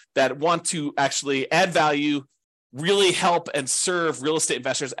whatever it is that want to actually add value, really help and serve real estate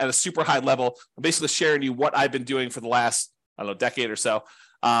investors at a super high level. I'm basically sharing you what I've been doing for the last, decade or so,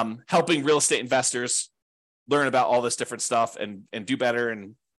 helping real estate investors learn about all this different stuff and do better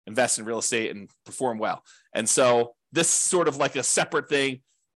and invest in real estate and perform well. And so this is sort of like a separate thing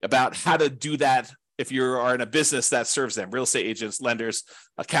about how to do that if you are in a business that serves them, real estate agents, lenders,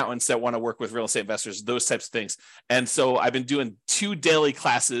 accountants that want to work with real estate investors, those types of things. And so I've been doing 2 daily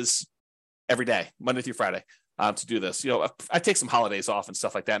classes every day, Monday through Friday, to do this. I take some holidays off and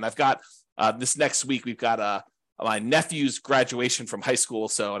stuff like that. And I've got this next week, we've got my nephew's graduation from high school.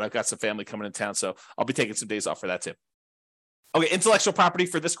 And I've got some family coming in town. So I'll be taking some days off for that too. Okay, intellectual property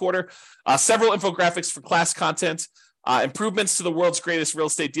for this quarter, several infographics for class content, improvements to the world's greatest real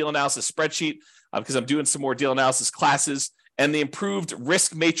estate deal analysis spreadsheet, because I'm doing some more deal analysis classes, and the improved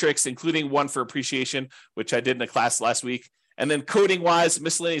risk matrix, including one for appreciation, which I did in a class last week. And then coding wise,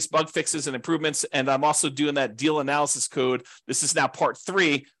 miscellaneous bug fixes and improvements. And I'm also doing that deal analysis code. This is now part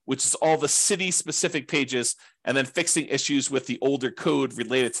 3, which is all the City specific pages, and then fixing issues with the older code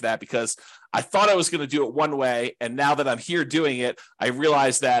related to that, because I thought I was going to do it one way. And now that I'm here doing it, I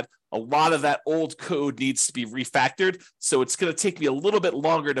realized that a lot of that old code needs to be refactored. So it's going to take me a little bit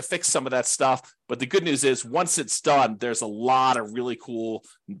longer to fix some of that stuff. But the good news is once it's done, there's a lot of really cool,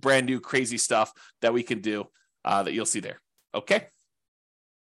 brand new, crazy stuff that we can do that you'll see there. Okay.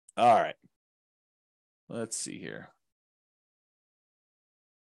 All right. Let's see here.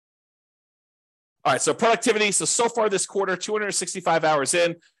 All right, so productivity. So far this quarter, 265 hours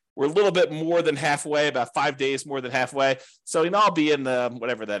in. We're a little bit more than halfway, about 5 days more than halfway. So, I'll be in the,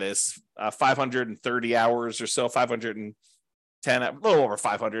 whatever that is, 530 hours or so, 510, a little over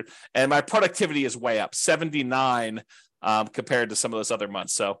 500. And my productivity is way up, 79 compared to some of those other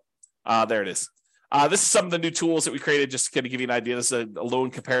months. So there it is. This is some of the new tools that we created, just to kind of give you an idea. This is a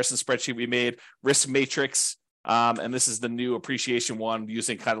loan comparison spreadsheet we made, risk matrix. And this is the new appreciation one,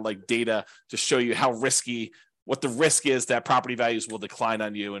 using kind of like data to show you how risky, what the risk is that property values will decline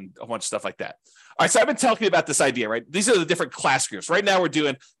on you, and a bunch of stuff like that. All right, so I've been talking about this idea, right? These are the different class groups. Right now we're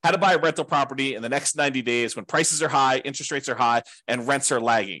doing how to buy a rental property in the next 90 days when prices are high, interest rates are high, and rents are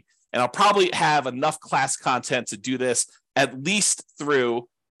lagging. And I'll probably have enough class content to do this at least through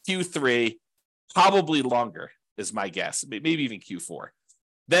Q3, probably longer is my guess, maybe even Q4.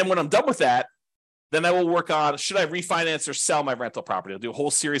 Then when I'm done with that, then I will work on, should I refinance or sell my rental property? I'll do a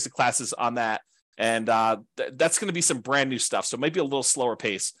whole series of classes on that. And that's going to be some brand new stuff. So it might be a little slower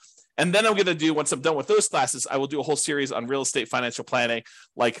pace. And then I'm going to do, once I'm done with those classes, I will do a whole series on real estate financial planning,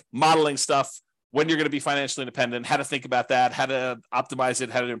 like modeling stuff, when you're going to be financially independent, how to think about that, how to optimize it,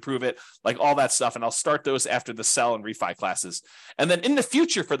 how to improve it, like all that stuff. And I'll start those after the sell and refi classes. And then in the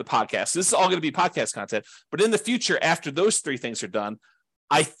future for the podcast, this is all going to be podcast content, but in the future, after those three things are done,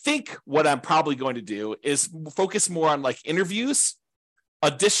 I think what I'm probably going to do is focus more on like interviews,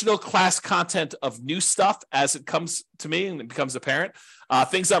 additional class content of new stuff as it comes to me and it becomes apparent,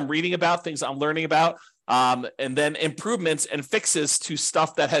 things I'm reading about, things I'm learning about, and then improvements and fixes to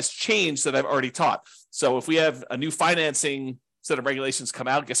stuff that has changed that I've already taught. So if we have a new financing set of regulations come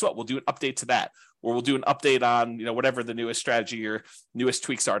out, guess what? We'll do an update to that, or we'll do an update on, whatever the newest strategy or newest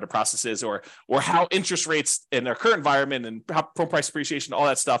tweaks are to processes, or how interest rates in our current environment and how home price appreciation, all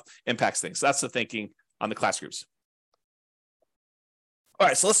that stuff impacts things. So that's the thinking on the class groups. All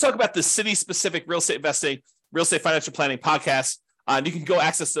right, so let's talk about the city-specific real estate investing, real estate financial planning podcast. And you can go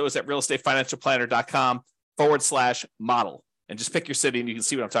access those at realestatefinancialplanner.com/model and just pick your city and you can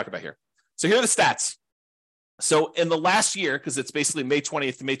see what I'm talking about here. So here are the stats. So in the last year, because it's basically May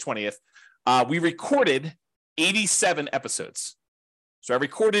 20th to May 20th, we recorded 87 episodes. So I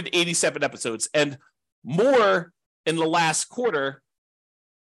recorded 87 episodes, and more in the last quarter,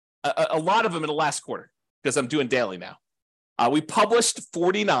 a lot of them in the last quarter, because I'm doing daily now. We published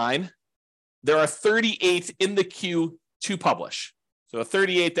 49. There are 38 in the queue to publish. So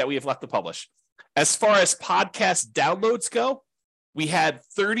 38 that we have left to publish. As far as podcast downloads go, we had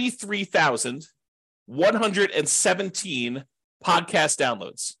 33,117 podcast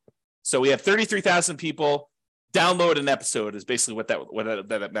downloads. So we have 33,000 people download an episode is basically what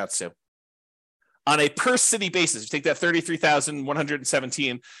that amounts to. On a per city basis, you take that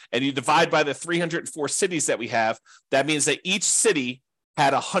 33,117 and you divide by the 304 cities that we have, that means that each city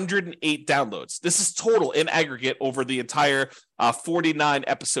had 108 downloads. This is total in aggregate over the entire 49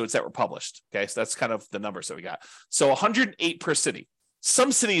 episodes that were published. Okay, so that's kind of the numbers that we got. So 108 per city.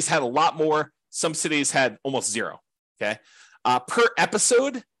 Some cities had a lot more. Some cities had almost zero. Okay, per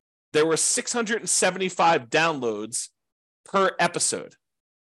episode, there were 675 downloads per episode.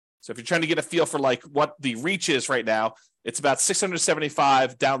 So if you're trying to get a feel for like what the reach is right now, it's about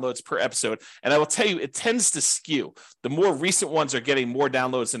 675 downloads per episode. And I will tell you, it tends to skew. The more recent ones are getting more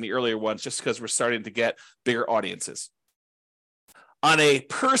downloads than the earlier ones, just because we're starting to get bigger audiences. On a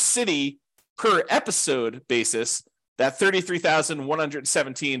per city, per episode basis, that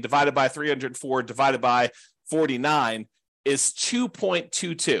 33,117 divided by 304 divided by 49 is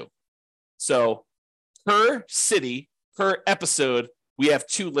 2.22. So per city, per episode, we have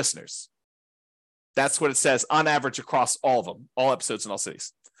 2 listeners. That's what it says on average across all of them, all episodes in all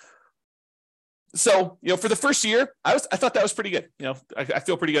cities. So, for the first year, I thought that was pretty good. I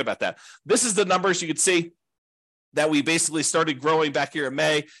feel pretty good about that. This is the numbers you could see that we basically started growing back here in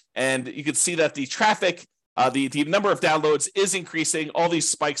May. And you could see that the traffic, the number of downloads is increasing. All these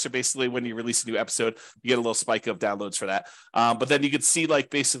spikes are basically when you release a new episode, you get a little spike of downloads for that. But then you could see like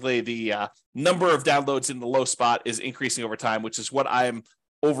basically the number of downloads in the low spot is increasing over time, which is what I'm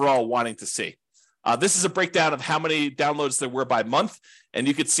overall wanting to see. This is a breakdown of how many downloads there were by month. And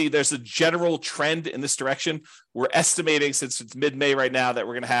you could see there's a general trend in this direction. We're estimating, since it's mid-May right now, that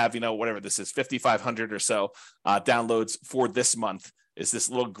we're going to have, whatever this is, 5,500 or so downloads for this month. Is this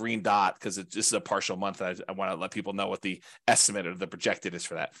little green dot, because this is a partial month. I want to let people know what the estimate or the projected is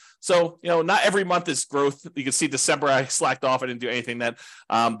for that. So, not every month is growth. You can see December, I slacked off. I didn't do anything then.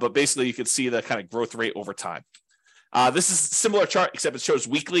 But basically, you can see the kind of growth rate over time. This is a similar chart, except it shows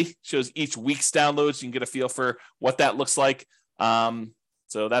weekly, shows each week's downloads. You can get a feel for what that looks like.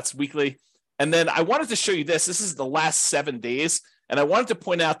 So that's weekly. And then I wanted to show you this. This is the last 7 days. And I wanted to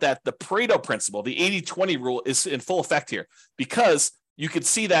point out that the Pareto principle, the 80-20 rule, is in full effect here, because you could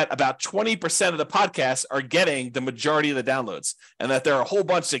see that about 20% of the podcasts are getting the majority of the downloads, and that there are a whole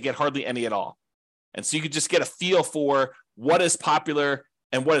bunch that get hardly any at all. And so you could just get a feel for what is popular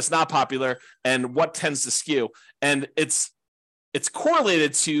and what is not popular and what tends to skew. And it's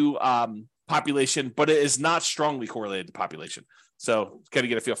correlated to population, but it is not strongly correlated to population. So got to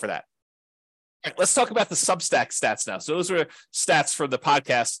get a feel for that. All right, let's talk about the Substack stats now. So those were stats for the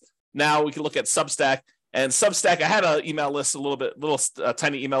podcast. Now we can look at Substack. And Substack, I had an email list, little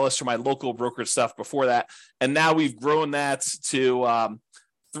tiny email list for my local brokerage stuff before that. And now we've grown that to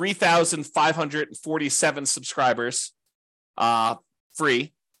 3,547 subscribers,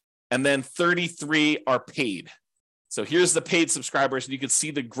 free, and then 33 are paid. So here's the paid subscribers, and you can see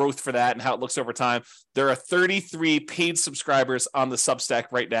the growth for that and how it looks over time. There are 33 paid subscribers on the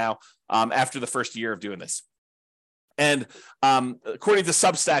Substack right now after the first year of doing this. And according to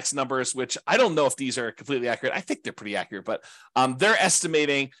Substack's numbers, which I don't know if these are completely accurate, I think they're pretty accurate, but they're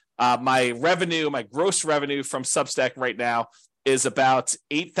estimating my gross revenue from Substack right now is about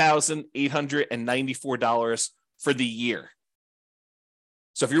 $8,894 for the year.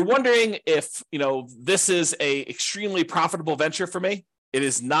 So if you're wondering if, this is a extremely profitable venture for me, it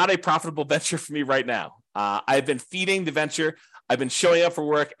is not a profitable venture for me right now. I've been feeding the venture. I've been showing up for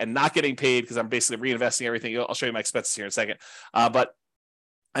work and not getting paid because I'm basically reinvesting everything. I'll show you my expenses here in a second. But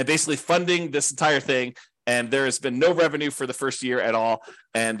I'm basically funding this entire thing, and there has been no revenue for the first year at all.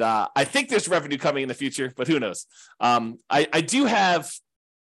 And I think there's revenue coming in the future, but who knows? I do have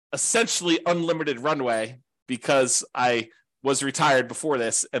essentially unlimited runway because I was retired before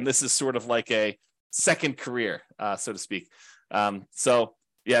this, and this is sort of like a second career, so to speak. So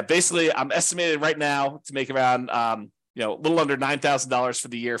yeah, basically I'm estimated right now to make around, a little under $9,000 for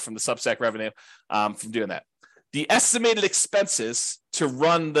the year from the Substack revenue from doing that. The estimated expenses to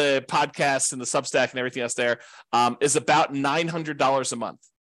run the podcast and the Substack and everything else there is about $900 a month,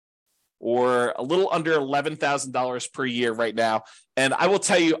 or a little under $11,000 per year right now. And I will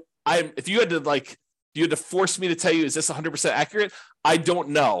tell you, if you had to force me to tell you, is this 100% accurate? I don't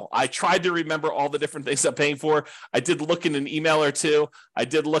know. I tried to remember all the different things I'm paying for. I did look in an email or two. I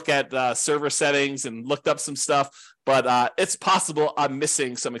did look at server settings and looked up some stuff, but it's possible I'm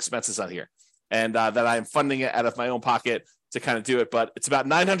missing some expenses on here, and that I'm funding it out of my own pocket to kind of do it. But it's about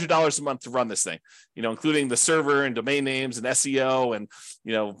 $900 a month to run this thing, including the server and domain names and SEO and,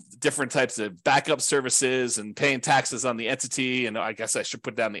 different types of backup services and paying taxes on the entity. And I guess I should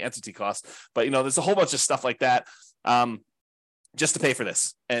put down the entity cost, but there's a whole bunch of stuff like that just to pay for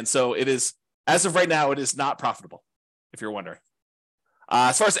this. And so it is, as of right now, it is not profitable, if you're wondering.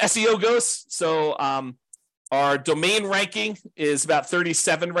 As far as SEO goes, so our domain ranking is about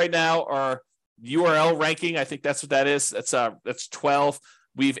 37 right now. Our URL ranking, I think that's what that is. That's 12.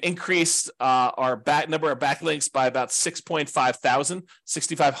 We've increased our number of backlinks by about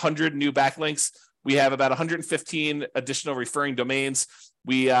 6,500 new backlinks. We have about 115 additional referring domains.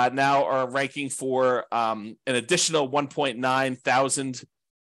 We now are ranking for an additional 1.9 thousand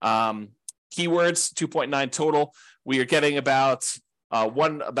keywords, 2.9 total. We are getting about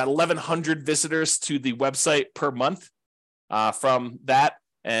 1,100 visitors to the website per month from that.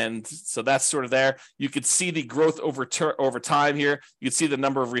 And so that's sort of there. You could see the growth over time here. You can see the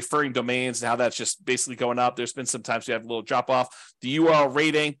number of referring domains and how that's just basically going up. There's been some times we have a little drop off. The URL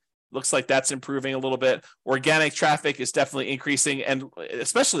rating looks like that's improving a little bit. Organic traffic is definitely increasing. And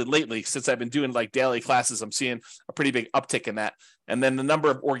especially lately, since I've been doing like daily classes, I'm seeing a pretty big uptick in that. And then the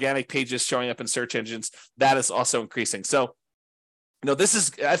number of organic pages showing up in search engines, that is also increasing. So I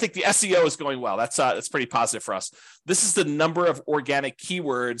think the SEO is going well. That's pretty positive for us. This is the number of organic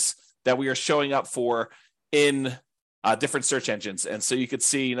keywords that we are showing up for in different search engines. And so you could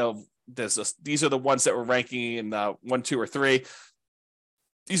see, these are the ones that we're ranking in 1, 2, or 3.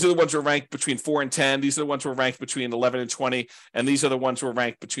 These are the ones we're ranked between 4 and 10. These are the ones we're ranked between 11 and 20. And these are the ones we're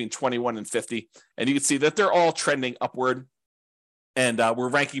ranked between 21 and 50. And you can see that they're all trending upward. And we're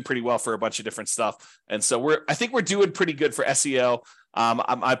ranking pretty well for a bunch of different stuff. And so I think we're doing pretty good for SEO.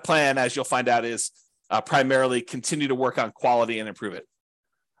 My plan, as you'll find out, is primarily continue to work on quality and improve it.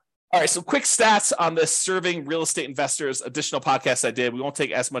 All right, so quick stats on this Serving Real Estate Investors additional podcast I did. We won't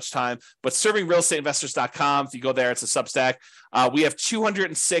take as much time, but servingrealestateinvestors.com. If you go there, it's a Substack. We have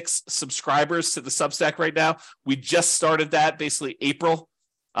 206 subscribers to the Substack right now. We just started that basically April,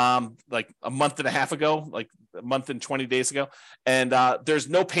 like a month and a half ago, like a month and 20 days ago. And there's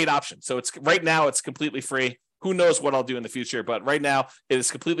no paid option. So right now it's completely free. Who knows what I'll do in the future, but right now it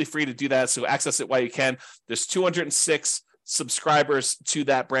is completely free to do that. So access it while you can. There's 206 subscribers to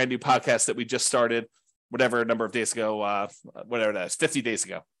that brand new podcast that we just started. whatever number of days ago, whatever that is, 50 days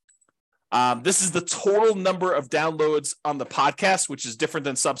ago. This is the total number of downloads on the podcast, which is different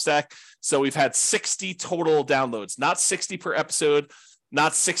than Substack. So we've had 60 total downloads, not 60 per episode,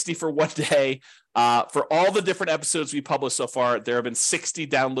 not 60 for one day. For all the different episodes we published so far, there have been 60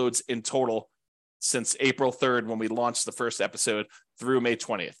 downloads in total since April 3rd, when we launched the first episode, through May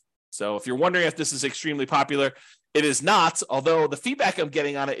 20th. So if you're wondering if this is extremely popular, it is not, although the feedback I'm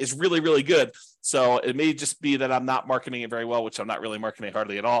getting on it is really, really good. So it may just be that I'm not marketing it very well, which I'm not really marketing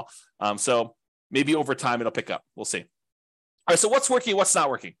hardly at all. So maybe over time it'll pick up. We'll see. All right, so what's working, what's not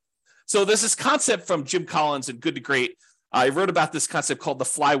working? So there's this concept from Jim Collins in Good to Great. I wrote about this concept called the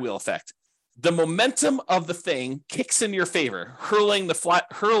flywheel effect. The momentum of the thing kicks in your favor, hurling the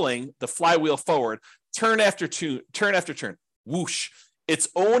flywheel forward, turn after turn, whoosh, its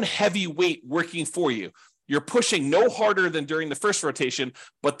own heavy weight working for you. You're pushing no harder than during the first rotation,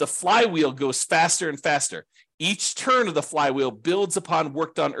 but the flywheel goes faster and faster. Each turn of the flywheel builds upon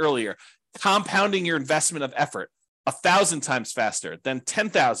work done earlier, compounding your investment of effort 1,000 times faster, then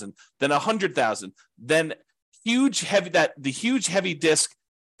 10,000, then 100,000, then the huge heavy disc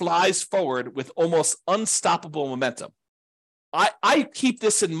flies forward with almost unstoppable momentum. I keep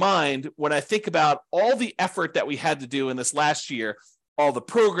this in mind when I think about all the effort that we had to do in this last year, all the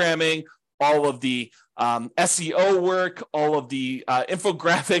programming, all of the SEO work, all of the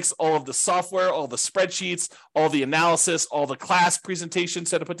infographics, all of the software, all the spreadsheets, all the analysis, all the class presentations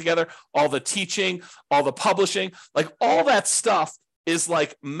that I put together, all the teaching, all the publishing, like all that stuff is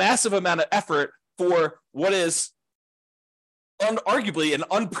like massive amount of effort for what is arguably an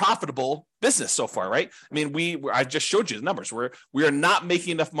unprofitable business so far, right? I mean, I just showed you the numbers. We are not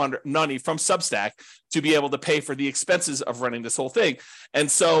making enough money from Substack to be able to pay for the expenses of running this whole thing. And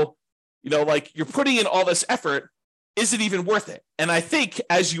so, like, you're putting in all this effort. Is it even worth it? And I think,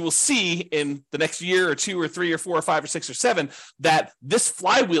 as you will see in the next year or 2 or 3 or 4 or 5 or 6 or 7, that this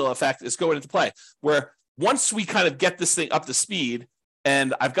flywheel effect is going into play, where once we kind of get this thing up to speed,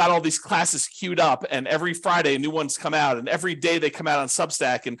 and I've got all these classes queued up, and every Friday new ones come out, and every day they come out on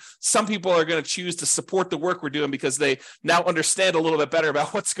Substack, and some people are going to choose to support the work we're doing because they now understand a little bit better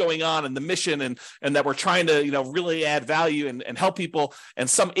about what's going on and the mission, and that we're trying to really add value and help people. And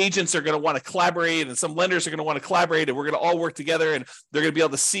some agents are going to want to collaborate, and some lenders are going to want to collaborate, and we're going to all work together, and they're going to be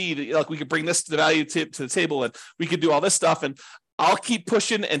able to see that, like, we could bring this to the value to the table, and we could do all this stuff. And I'll keep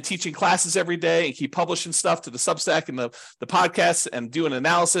pushing and teaching classes every day and keep publishing stuff to the Substack and the podcasts and doing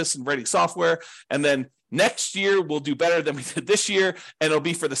analysis and writing software. And then next year we'll do better than we did this year, and it'll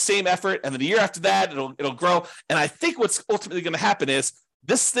be for the same effort. And then the year after that, it'll grow. And I think what's ultimately going to happen is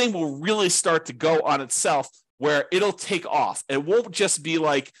this thing will really start to go on itself, where it'll take off. It won't just be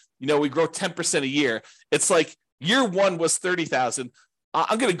like, we grow 10% a year. It's like year one was 30,000.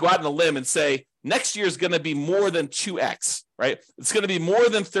 I'm going to go out on a limb and say next year is going to be more than 2x, right? It's going to be more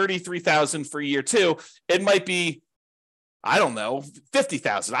than 33,000 for year two. It might be, I don't know,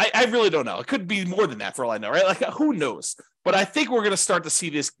 50,000. I really don't know. It could be more than that for all I know, right? Like, who knows? But I think we're going to start to see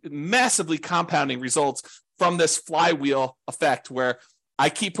this massively compounding results from this flywheel effect, where I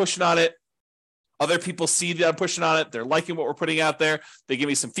keep pushing on it. Other people see that I'm pushing on it. They're liking what we're putting out there. They give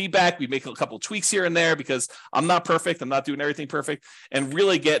me some feedback. We make a couple of tweaks here and there because I'm not perfect. I'm not doing everything perfect, and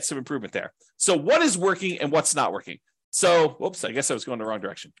really get some improvement there. So what is working and what's not working? So, whoops, I guess I was going the wrong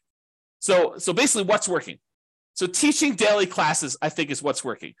direction. So basically what's working? So teaching daily classes, I think, is what's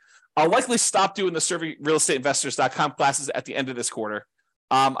working. I'll likely stop doing the servingrealestateinvestors.com classes at the end of this quarter.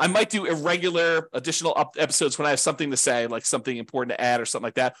 I might do irregular additional episodes when I have something to say, like something important to add or something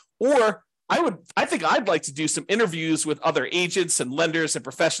like that. Or I think I'd like to do some interviews with other agents and lenders and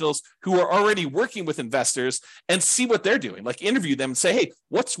professionals who are already working with investors and see what they're doing. Like, interview them and say, hey,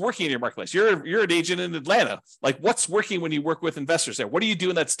 what's working in your marketplace? You're an agent in Atlanta. Like, what's working when you work with investors there? What are you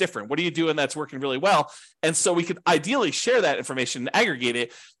doing that's different? What are you doing that's working really well? And so we could ideally share that information and aggregate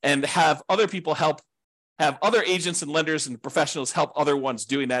it and have other people have other agents and lenders and professionals help other ones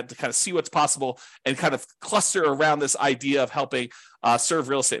doing that, to kind of see what's possible and kind of cluster around this idea of helping serve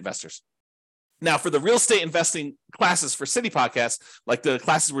real estate investors. Now, for the real estate investing classes for City Podcast, like the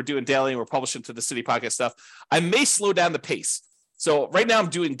classes we're doing daily and we're publishing to the City Podcast stuff, I may slow down the pace. So right now I'm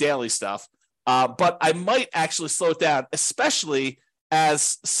doing daily stuff, but I might actually slow it down, especially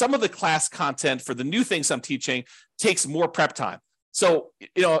as some of the class content for the new things I'm teaching takes more prep time. So,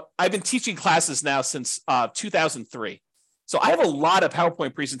 I've been teaching classes now since 2003. So I have a lot of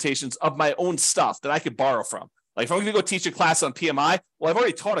PowerPoint presentations of my own stuff that I could borrow from. Like if I'm going to go teach a class on PMI, well, I've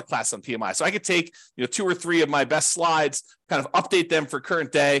already taught a class on PMI. So I could take 2 or 3 of my best slides, kind of update them for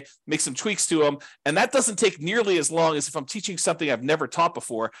current day, make some tweaks to them. And that doesn't take nearly as long as if I'm teaching something I've never taught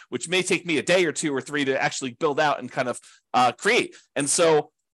before, which may take me a day or 2 or 3 to actually build out and kind of create. And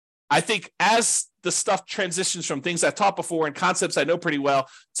so I think as the stuff transitions from things I've taught before and concepts I know pretty well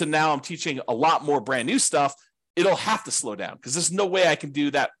to now I'm teaching a lot more brand new stuff, it'll have to slow down because there's no way I can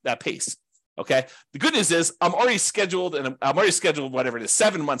do that pace. Okay. The good news is I'm already scheduled whatever it is,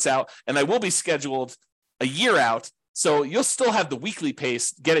 7 months out, and I will be scheduled a year out. So you'll still have the weekly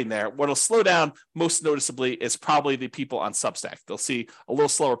pace getting there. What'll slow down most noticeably is probably the people on Substack. They'll see a little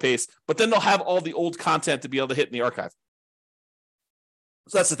slower pace, but then they'll have all the old content to be able to hit in the archive.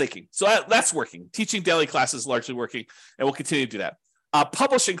 So that's the thinking. So that's working. Teaching daily classes is largely working, and we'll continue to do that.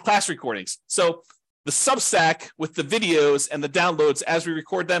 Publishing class recordings. So the Substack with the videos and the downloads as we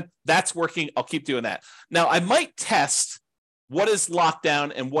record them, that's working. I'll keep doing that. Now, I might test what is locked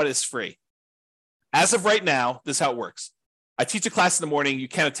down and what is free. As of right now, this is how it works. I teach a class in the morning. You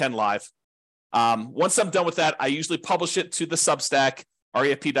can attend live. Once I'm done with that, I usually publish it to the Substack,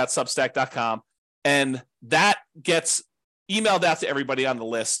 refp.substack.com, and that gets emailed out to everybody on the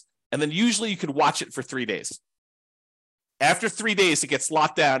list. And then usually you can watch it for 3 days. After 3 days, it gets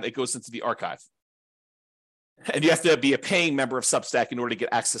locked down. It goes into the archive. And you have to be a paying member of Substack in order to get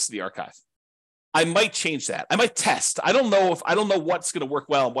access to the archive. I might change that. I might test. I don't know what's going to work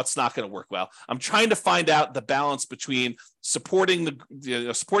well and what's not going to work well. I'm trying to find out the balance between supporting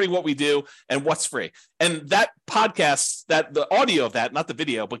supporting what we do and what's free. And that podcast, that the audio of that, not the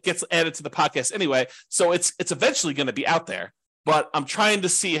video, but gets added to the podcast anyway. So it's eventually going to be out there. But I'm trying to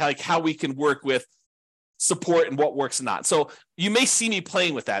see how we can work with support and what works and not. So you may see me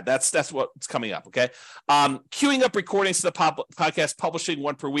playing with that. That's what's coming up. Okay. Queuing up recordings to the podcast, publishing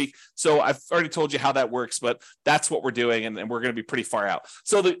 1 per week. So I've already told you how that works, but that's what we're doing. And we're going to be pretty far out.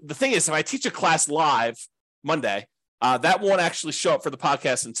 So the thing is, if I teach a class live Monday, that won't actually show up for the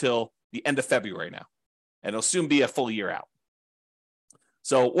podcast until the end of February now. And it'll soon be a full year out.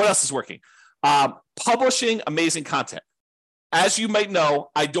 So what else is working? Publishing amazing content. As you might know,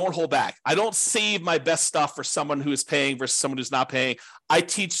 I don't hold back. I don't save my best stuff for someone who is paying versus someone who's not paying. I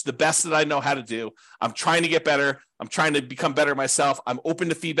teach the best that I know how to do. I'm trying to get better. I'm trying to become better myself. I'm open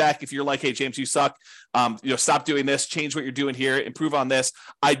to feedback. If you're like, hey, James, you suck. Stop doing this. Change what you're doing here. Improve on this.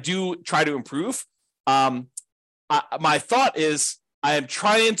 I do try to improve. My thought is I am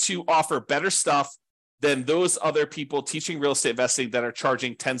trying to offer better stuff than those other people teaching real estate investing that are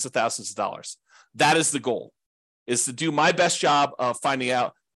charging tens of thousands of dollars. That is the goal. Is to do my best job of finding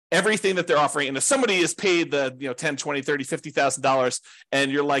out everything that they're offering. And if somebody is paid the $10, $20, $30, $50,000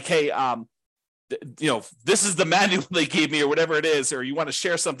 and you're like, hey, this is the manual they gave me or whatever it is, or you want to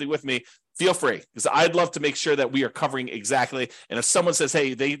share something with me, feel free, because I'd love to make sure that we are covering exactly. And if someone says,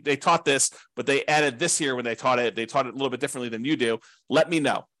 hey, they taught this, but they added this here when they taught it a little bit differently than you do, let me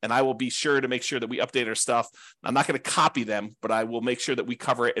know. And I will be sure to make sure that we update our stuff. I'm not going to copy them, but I will make sure that we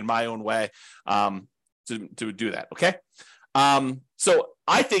cover it in my own way. To do that. Okay. So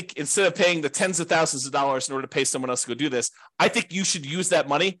I think instead of paying the tens of thousands of dollars in order to pay someone else to go do this, I think you should use that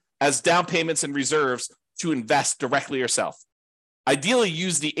money as down payments and reserves to invest directly yourself. Ideally,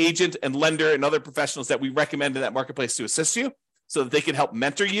 use the agent and lender and other professionals that we recommend in that marketplace to assist you so that they can help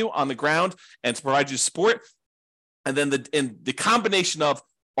mentor you on the ground and to provide you support. And then the combination of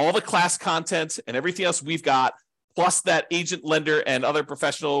all the class content and everything else we've got, plus that agent, lender, and other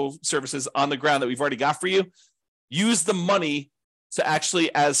professional services on the ground that we've already got for you, use the money to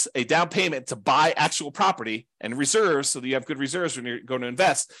actually as a down payment to buy actual property and reserves so that you have good reserves when you're going to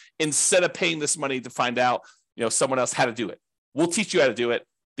invest instead of paying this money to find out someone else how to do it. We'll teach you how to do it.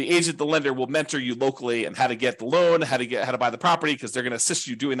 The agent, the lender will mentor you locally and how to get the loan, how to buy the property because they're going to assist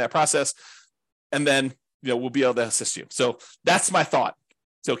you doing that process. And then we'll be able to assist you. So that's my thought.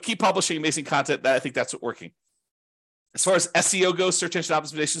 So keep publishing amazing content. I think that's what's working. As far as SEO goes, search engine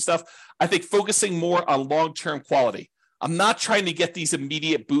optimization stuff, I think focusing more on long-term quality. I'm not trying to get these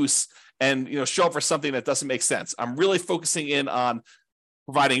immediate boosts and show up for something that doesn't make sense. I'm really focusing in on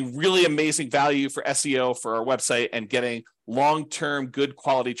providing really amazing value for SEO for our website and getting long-term good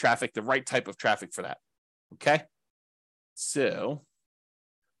quality traffic, the right type of traffic for that. Okay. So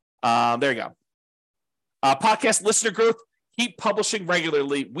there you go. Podcast listener growth. Keep publishing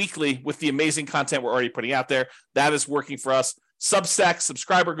regularly, weekly, with the amazing content we're already putting out there. That is working for us. Substack,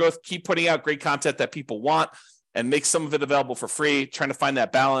 subscriber growth, keep putting out great content that people want and make some of it available for free. Trying to find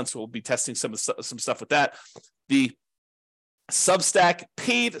that balance. We'll be testing some stuff with that. The Substack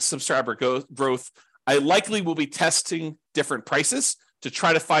paid subscriber growth, I likely will be testing different prices to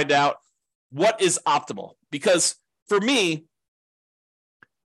try to find out what is optimal. Because for me,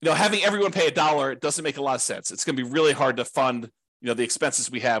 having everyone pay $1 doesn't make a lot of sense. It's going to be really hard to fund, the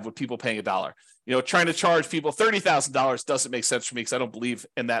expenses we have with people paying $1. Trying to charge people $30,000 doesn't make sense for me because I don't believe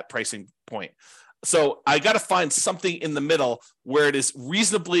in that pricing point. So I got to find something in the middle where it is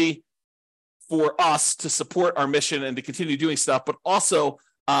reasonably for us to support our mission and to continue doing stuff, but also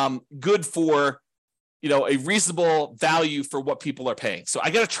good for, a reasonable value for what people are paying. So I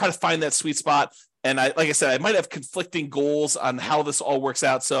got to try to find that sweet spot. And like I said, I might have conflicting goals on how this all works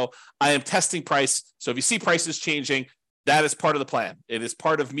out. So I am testing price. So if you see prices changing, that is part of the plan. It is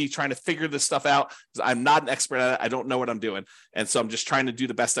part of me trying to figure this stuff out because I'm not an expert at it. I don't know what I'm doing. And so I'm just trying to do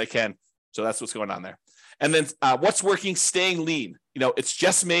the best I can. So that's what's going on there. And then what's working, staying lean. It's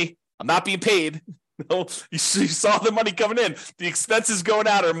just me. I'm not being paid. You saw the money coming in. The expenses going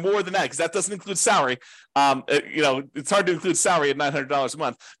out are more than that because that doesn't include salary. It's hard to include salary at $900 a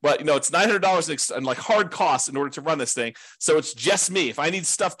month, but it's $900 in like hard costs in order to run this thing. So it's just me. If I need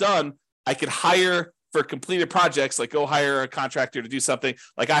stuff done, I could hire for completed projects, like go hire a contractor to do something.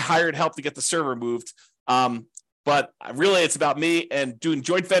 Like I hired help to get the server moved. But really it's about me and doing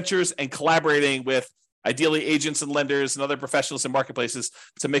joint ventures and collaborating with ideally agents and lenders and other professionals and marketplaces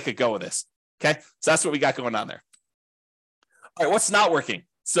to make a go of this. Okay, so that's what we got going on there. All right, what's not working?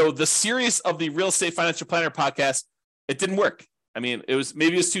 So the series of the Real Estate Financial Planner podcast, it didn't work. I mean, it was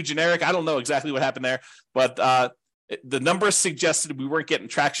too generic. I don't know exactly what happened there, but the numbers suggested we weren't getting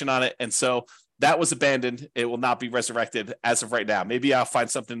traction on it, and so that was abandoned. It will not be resurrected as of right now. Maybe I'll find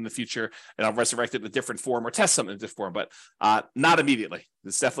something in the future and I'll resurrect it in a different form or test something in a different form, but not immediately.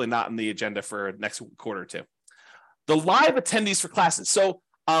 It's definitely not in the agenda for next quarter or two. The live attendees for classes. So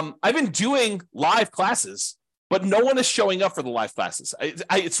I've been doing live classes, but no one is showing up for the live classes.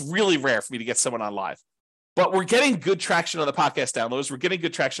 It's really rare for me to get someone on live, but we're getting good traction on the podcast downloads. We're getting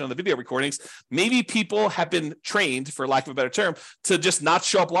good traction on the video recordings. Maybe people have been trained, for lack of a better term, to just not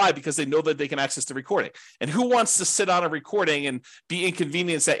show up live because they know that they can access the recording. And who wants to sit on a recording and be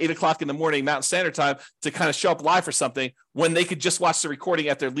inconvenienced at 8:00 in the morning, Mountain Standard Time, to kind of show up live for something when they could just watch the recording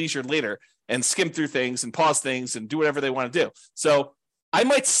at their leisure later and skim through things and pause things and do whatever they want to do. So I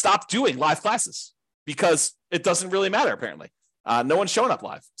might stop doing live classes because it doesn't really matter, apparently. No one's showing up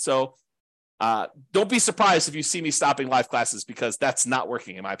live. So don't be surprised if you see me stopping live classes because that's not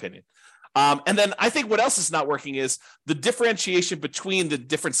working, in my opinion. And then I think what else is not working is the differentiation between the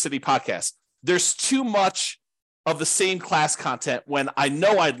different city podcasts. There's too much of the same class content when I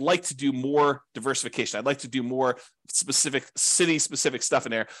know I'd like to do more diversification. I'd like to do more specific city-specific stuff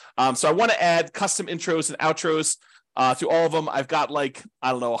in there. So I want to add custom intros and outros to all of them. I've got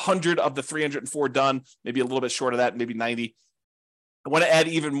 100 of the 304 done, maybe a little bit short of that, maybe 90. I want to add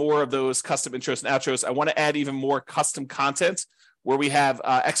even more of those custom intros and outros. I want to add even more custom content where we have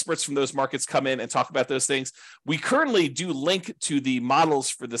experts from those markets come in and talk about those things. We currently do link to the models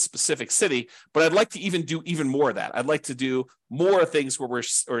for the specific city, but I'd like to even do even more of that. I'd like to do more things where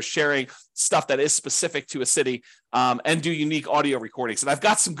we're sharing stuff that is specific to a city and do unique audio recordings. And I've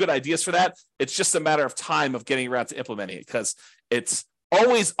got some good ideas for that. It's just a matter of time of getting around to implementing it because it's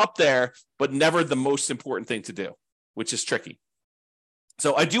always up there, but never the most important thing to do, which is tricky.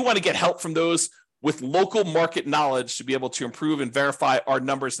 So I do want to get help from those with local market knowledge to be able to improve and verify our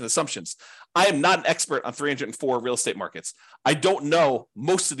numbers and assumptions. I am not an expert on 304 real estate markets. I don't know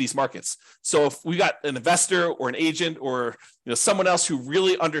most of these markets. So if we got an investor or an agent or someone else who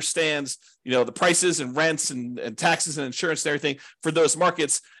really understands the prices and rents and taxes and insurance and everything for those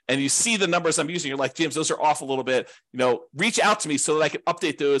markets, and you see the numbers I'm using, you're like, James, those are off a little bit. Reach out to me so that I can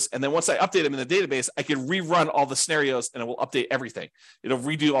update those. And then once I update them in the database, I can rerun all the scenarios and it will update everything. It'll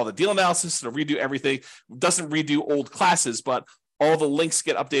redo all the deal analysis. It'll redo everything. It doesn't redo old classes, but all the links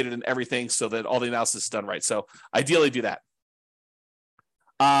get updated and everything so that all the analysis is done right. So ideally do that.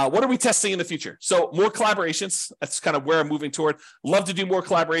 What are we testing in the future? So more collaborations. That's kind of where I'm moving toward. Love to do more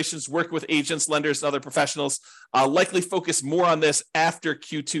collaborations, work with agents, lenders, and other professionals. Likely focus more on this after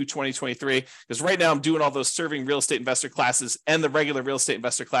Q2 2023, because right now I'm doing all those serving real estate investor classes and the regular real estate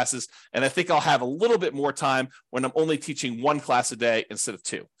investor classes. And I think I'll have a little bit more time when I'm only teaching one class a day instead of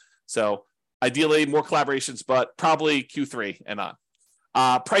two. So ideally more collaborations, but probably Q3 and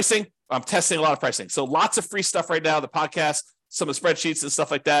on. Pricing, I'm testing a lot of pricing. So lots of free stuff right now, the podcast, some of the spreadsheets and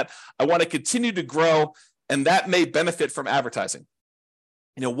stuff like that. I want to continue to grow, and that may benefit from advertising.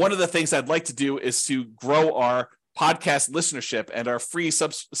 One of the things I'd like to do is to grow our podcast listenership and our free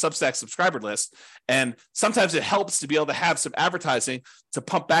Substack subscriber list. And sometimes it helps to be able to have some advertising to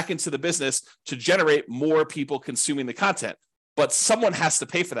pump back into the business to generate more people consuming the content. But someone has to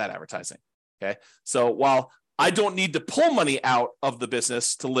pay for that advertising. Okay. So while I don't need to pull money out of the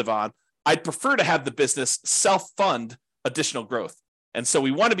business to live on, I'd prefer to have the business self-fund additional growth. And so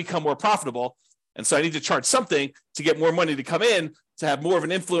we want to become more profitable. And so I need to charge something to get more money to come in, to have more of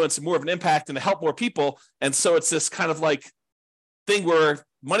an influence and more of an impact and to help more people. And so it's this kind of like thing where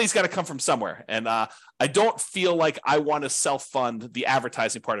money's got to come from somewhere. And I don't feel like I want to self-fund the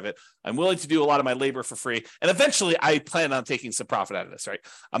advertising part of it. I'm willing to do a lot of my labor for free. And eventually I plan on taking some profit out of this, right?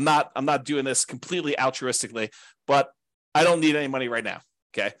 I'm not doing this completely altruistically, but I don't need any money right now.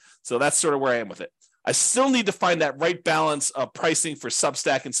 Okay. So that's sort of where I am with it. I still need to find that right balance of pricing for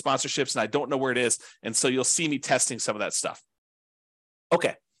Substack and sponsorships, and I don't know where it is. And so you'll see me testing some of that stuff.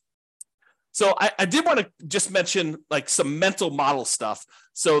 Okay. So I did want to just mention like some mental model stuff.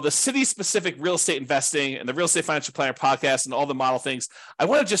 So the city-specific real estate investing and the Real Estate Financial Planner podcast and all the model things, I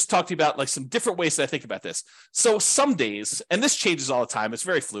want to just talk to you about like some different ways that I think about this. So some days, and this changes all the time, it's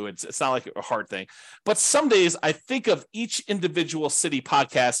very fluid. It's not like a hard thing, but some days I think of each individual city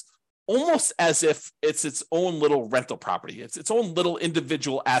podcast almost as if it's its own little rental property. It's its own little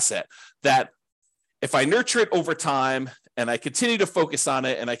individual asset that if I nurture it over time and I continue to focus on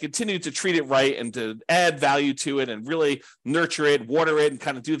it and I continue to treat it right and to add value to it and really nurture it, water it, and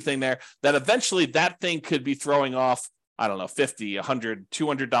kind of do the thing there, that eventually that thing could be throwing off, I don't know, $50, $100,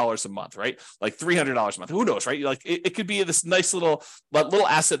 $200 a month, right? Like $300 a month. Who knows, right? Like it could be this nice little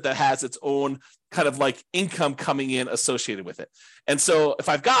asset that has its own kind of like income coming in associated with it. And so if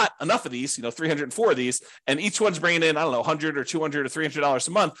I've got enough of these, 304 of these, and each one's bringing in, I don't know, $100 or $200 or $300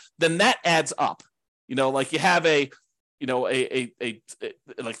 a month, then that adds up. Like you have like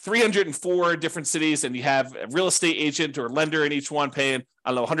 304 different cities, and you have a real estate agent or lender in each one paying,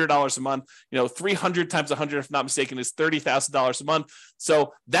 I don't know, $100 a month. 300 times 100, if not mistaken, is $30,000 a month.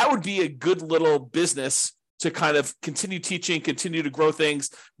 So that would be a good little business to kind of continue teaching, continue to grow things,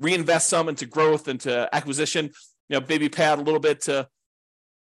 reinvest some into growth, into acquisition, maybe pay out a little bit to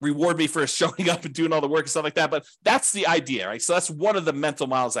reward me for showing up and doing all the work and stuff like that. But that's the idea, right? So that's one of the mental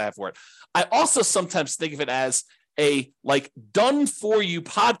models I have for it. I also sometimes think of it as a like done for you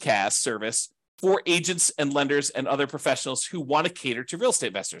podcast service for agents and lenders and other professionals who want to cater to real estate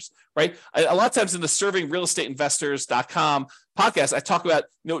investors, right? A lot of times in the servingrealestateinvestors.com podcast, I talk about,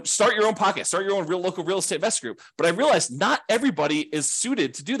 start your own podcast, start your own local real estate investor group. But I realized not everybody is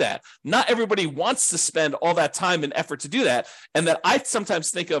suited to do that. Not everybody wants to spend all that time and effort to do that. And that I sometimes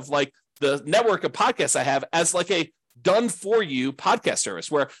think of like the network of podcasts I have as like a done for you podcast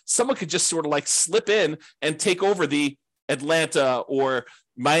service where someone could just sort of like slip in and take over the Atlanta or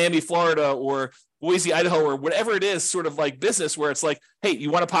Miami, Florida, or Boise, Idaho, or whatever it is, sort of like business where it's like, hey, you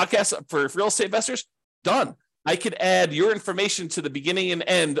want a podcast for real estate investors? Done. I could add your information to the beginning and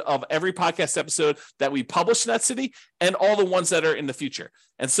end of every podcast episode that we publish in that city and all the ones that are in the future.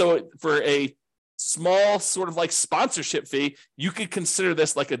 And so for a small sort of like sponsorship fee, you could consider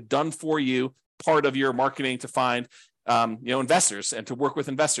this like a done for you part of your marketing to find, investors and to work with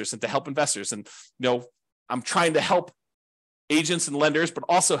investors and to help investors. And, I'm trying to help agents and lenders, but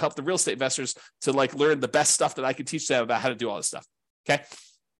also help the real estate investors to like learn the best stuff that I can teach them about how to do all this stuff. Okay.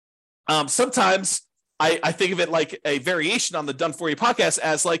 Sometimes I think of it like a variation on the Done For You podcast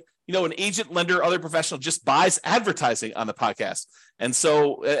as like, an agent, lender, other professional just buys advertising on the podcast. And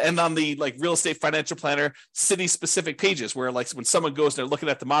so, and on the like Real Estate Financial Planner city specific pages where like when someone goes, they're looking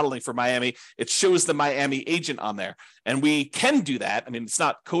at the modeling for Miami, it shows the Miami agent on there. And we can do that. I mean, it's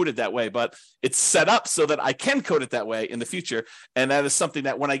not coded that way, but it's set up so that I can code it that way in the future. And that is something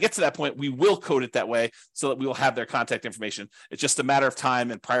that when I get to that point, we will code it that way so that we will have their contact information. It's just a matter of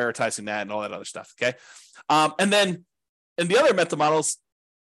time and prioritizing that and all that other stuff. Okay. And then in the other mental models,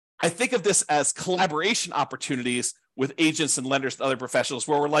 I think of this as collaboration opportunities with agents and lenders and other professionals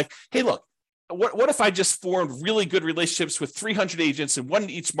where we're like, hey, look, what if I just formed really good relationships with 300 agents and one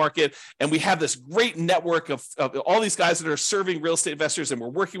in each market, and we have this great network of all these guys that are serving real estate investors, and we're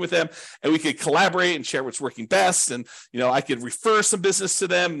working with them, and we could collaborate and share what's working best, and I could refer some business to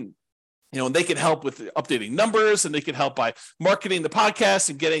them. And they can help with updating numbers, and they can help by marketing the podcast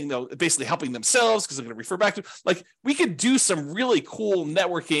and getting, basically helping themselves because they're going to refer back to, like, we could do some really cool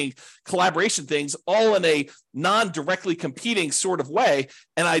networking collaboration things all in a non-directly competing sort of way.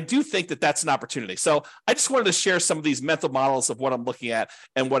 And I do think that that's an opportunity. So I just wanted to share some of these mental models of what I'm looking at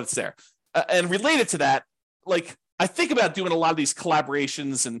and what it's there. And related to that, like, I think about doing a lot of these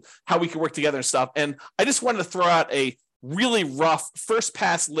collaborations and how we can work together and stuff. And I just wanted to throw out a really rough first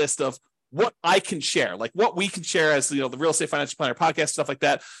pass list of what I can share, like what we can share as, the Real Estate Financial Planner podcast, stuff like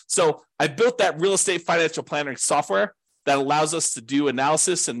that. So I built that Real Estate Financial Planner software that allows us to do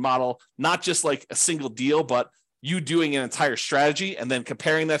analysis and model, not just like a single deal, but you doing an entire strategy and then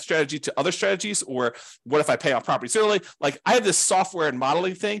comparing that strategy to other strategies? Or what if I pay off properties early? Like, I have this software and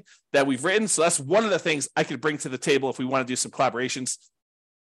modeling thing that we've written. So that's one of the things I could bring to the table if we want to do some collaborations.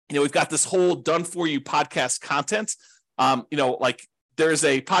 We've got this whole done for you podcast content. Like, there's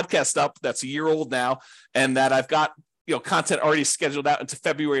a podcast up that's a year old now, and that I've got content already scheduled out into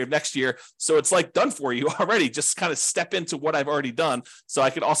February of next year. So it's like done for you already. Just kind of step into what I've already done. So I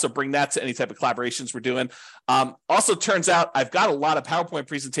could also bring that to any type of collaborations we're doing. Also turns out I've got a lot of PowerPoint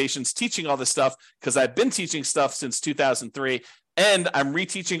presentations teaching all this stuff, because I've been teaching stuff since 2003, and I'm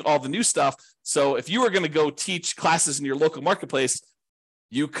reteaching all the new stuff. So if you were going to go teach classes in your local marketplace,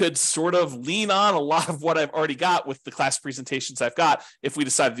 you could sort of lean on a lot of what I've already got with the class presentations I've got if we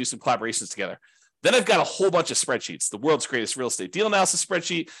decide to do some collaborations together. Then I've got a whole bunch of spreadsheets, the world's greatest real estate deal analysis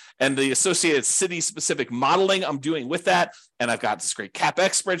spreadsheet and the associated city-specific modeling I'm doing with that. And I've got this great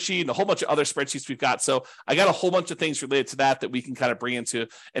CapEx spreadsheet and a whole bunch of other spreadsheets we've got. So I got a whole bunch of things related to that we can kind of bring into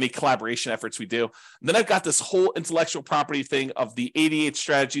any collaboration efforts we do. And then I've got this whole intellectual property thing of the 88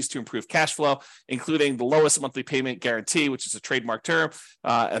 strategies to improve cash flow, including the lowest monthly payment guarantee, which is a trademark term,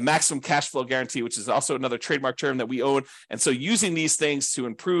 a maximum cash flow guarantee, which is also another trademark term that we own. And so using these things to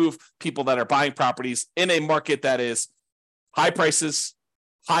improve people that are buying properties in a market that is high prices,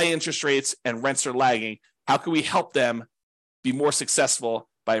 high interest rates, and rents are lagging, how can we help them be more successful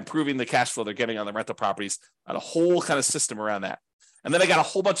by improving the cash flow they're getting on the rental properties, and a whole kind of system around that. And then I got a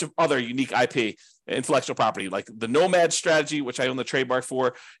whole bunch of other unique IP, intellectual property, like the Nomad strategy, which I own the trademark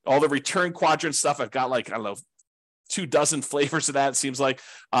for, all the return quadrant stuff. I've got 24 flavors of that, it seems like.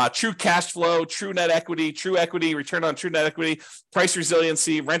 True cash flow, true net equity, true equity, return on true net equity, price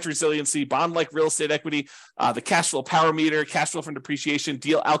resiliency, rent resiliency, bond-like real estate equity, the cash flow power meter, cash flow from depreciation,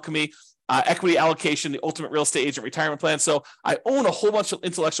 deal alchemy, equity allocation, the ultimate real estate agent retirement plan. So I own a whole bunch of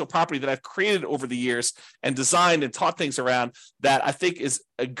intellectual property that I've created over the years and designed and taught things around that I think is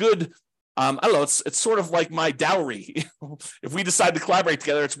a good, it's sort of like my dowry. If we decide to collaborate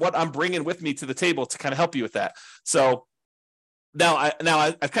together, it's what I'm bringing with me to the table to kind of help you with that. So now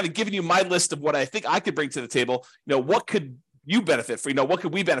I've kind of given you my list of what I think I could bring to the table. What could you benefit from? What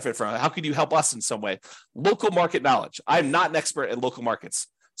could we benefit from? How could you help us in some way? Local market knowledge. I'm not an expert in local markets.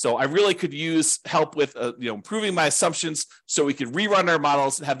 So I really could use help with improving my assumptions so we could rerun our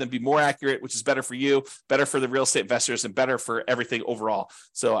models and have them be more accurate, which is better for you, better for the real estate investors, and better for everything overall.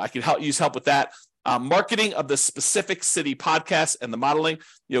 So I can use help with that. Marketing of the specific city podcast and the modeling,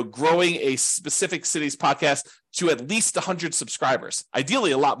 growing a specific city's podcast to at least 100 subscribers,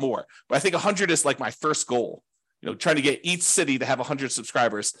 ideally a lot more. But I think 100 is like my first goal, trying to get each city to have 100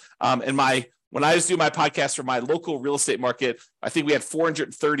 subscribers. When I was doing my podcast for my local real estate market, I think we had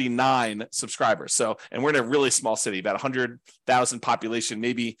 439 subscribers. So, and we're in a really small city, about 100,000 population,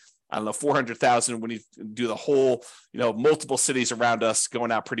 maybe, 400,000 when you do the whole, multiple cities around us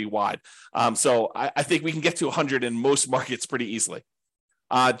going out pretty wide. So I think we can get to 100 in most markets pretty easily.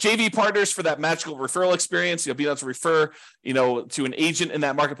 JV partners for that magical referral experience, being able to refer, to an agent in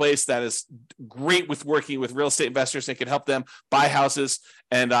that marketplace that is great with working with real estate investors and can help them buy houses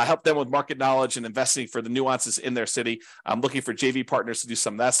and help them with market knowledge and investing for the nuances in their city. I'm looking for JV partners to do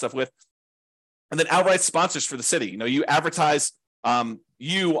some of that stuff with. And then outright sponsors for the city. You advertise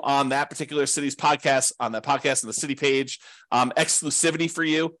you on that particular city's podcast, on that podcast on the city page, exclusivity for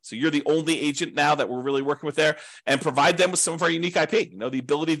you. So you're the only agent now that we're really working with there, and provide them with some of our unique IP, the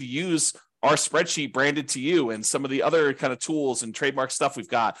ability to use our spreadsheet branded to you and some of the other kind of tools and trademark stuff we've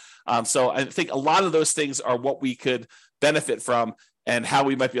got. So I think a lot of those things are what we could benefit from and how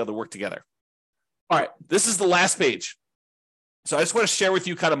we might be able to work together. All right, this is the last page. So I just want to share with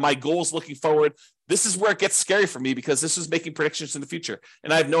you kind of my goals looking forward. This is where it gets scary for me because this is making predictions in the future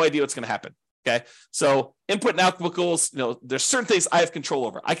and I have no idea what's going to happen. Okay. So input and output goals, there's certain things I have control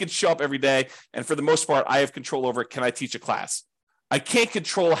over. I can show up every day. And for the most part, I have control over, can I teach a class? I can't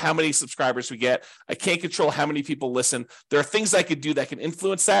control how many subscribers we get. I can't control how many people listen. There are things I could do that can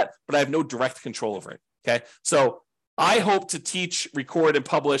influence that, but I have no direct control over it. Okay. So I hope to teach, record, and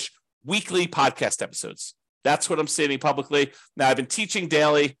publish weekly podcast episodes. That's what I'm stating publicly. Now, I've been teaching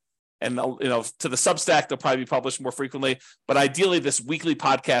daily, and to the Substack, they'll probably be published more frequently. But ideally, this weekly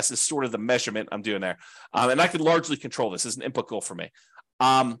podcast is sort of the measurement I'm doing there. And I can largely control this as an input goal for me.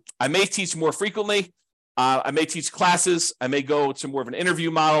 I may teach more frequently. I may teach classes. I may go to more of an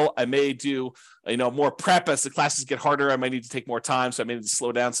interview model. I may do more prep as the classes get harder. I might need to take more time, so I may need to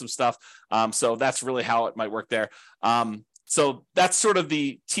slow down some stuff. So that's really how it might work there. So that's sort of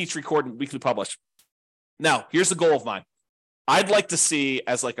the teach, record, and weekly publish. Now, here's the goal of mine. I'd like to see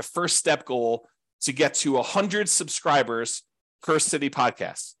as like a first step goal to get to 100 subscribers per city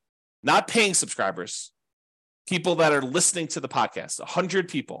podcast, not paying subscribers, people that are listening to the podcast, 100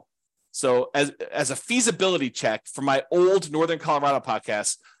 people. So as a feasibility check for my old Northern Colorado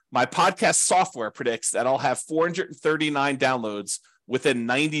podcast, my podcast software predicts that I'll have 439 downloads within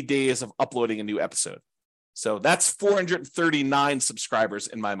 90 days of uploading a new episode. So that's 439 subscribers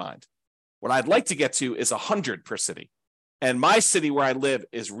in my mind. What I'd like to get to is 100 per city. And my city where I live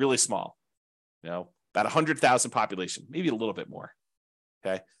is really small, about 100,000 population, maybe a little bit more.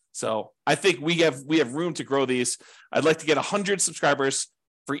 Okay. So I think we have room to grow these. I'd like to get 100 subscribers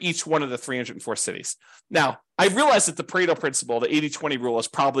for each one of the 304 cities. Now, I realize that the Pareto principle, the 80-20 rule, is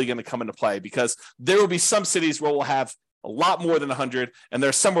probably going to come into play because there will be some cities where we'll have a lot more than 100, and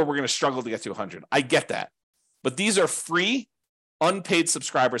there's somewhere we're going to struggle to get to 100. I get that. But these are free, unpaid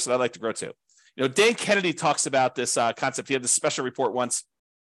subscribers that I'd like to grow to. Dan Kennedy talks about this concept. He had this special report once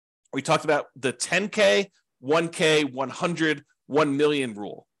where he talked about the 10K, 1K, 100, 1 million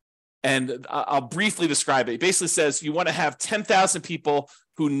rule. And I'll briefly describe it. It basically says you want to have 10,000 people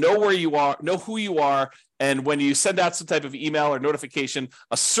who know where you are, know who you are, and when you send out some type of email or notification,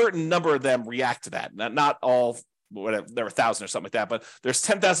 a certain number of them react to that. Not all, whatever, there are 1,000 or something like that, but there's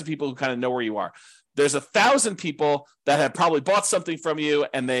 10,000 people who kind of know where you are. There's 1,000 people that have probably bought something from you,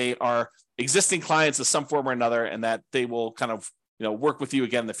 and they are existing clients of some form or another, and that they will kind of work with you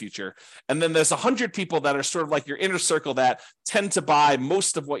again in the future. And then there's 100 people that are sort of like your inner circle that tend to buy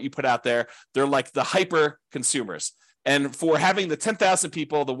most of what you put out there. They're like the hyper consumers. And for having the 10,000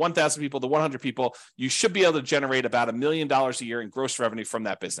 people, the 1,000 people, the 100 people, you should be able to generate about $1 million a year in gross revenue from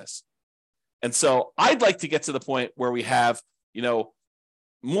that business. And so I'd like to get to the point where we have,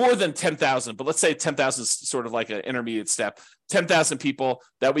 more than 10,000, but let's say 10,000 is sort of like an intermediate step, 10,000 people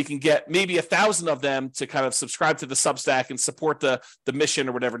that we can get maybe 1,000 of them to kind of subscribe to the Substack and support the mission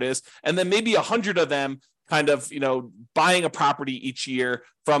or whatever it is. And then maybe 100 of them kind of, buying a property each year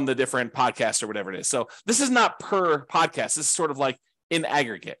from the different podcasts or whatever it is. So this is not per podcast. This is sort of like in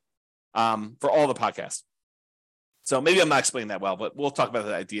aggregate for all the podcasts. So maybe I'm not explaining that well, but we'll talk about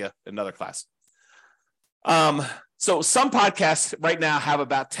that idea in another class. So some podcasts right now have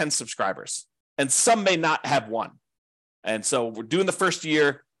about 10 subscribers, and some may not have one. And so we're doing the first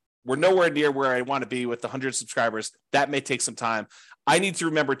year. We're nowhere near where I want to be with the 100 subscribers. That may take some time. I need to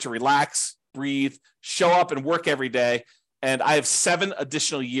remember to relax, breathe, show up and work every day. And I have 7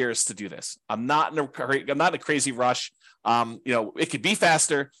 additional years to do this. I'm not in a crazy rush. It could be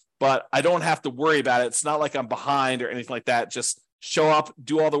faster, but I don't have to worry about it. It's not like I'm behind or anything like that. Just show up,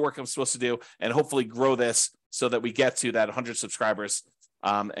 do all the work I'm supposed to do, and hopefully grow this so that we get to that 100 subscribers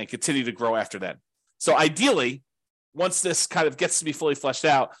and continue to grow after that. So ideally, once this kind of gets to be fully fleshed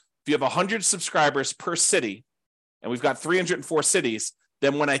out, if you have 100 subscribers per city, and we've got 304 cities,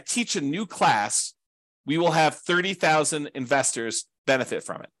 then when I teach a new class, we will have 30,000 investors benefit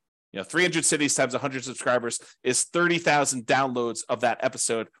from it. 300 cities times 100 subscribers is 30,000 downloads of that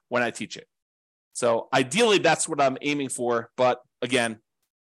episode when I teach it. So ideally, that's what I'm aiming for. But again,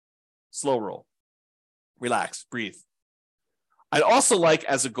 slow roll. Relax, breathe. I'd also like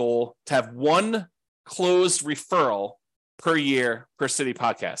as a goal to have 1 closed referral per year per city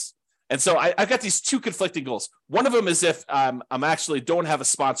podcast. And so I've got these 2 conflicting goals. One of them is if I'm actually don't have a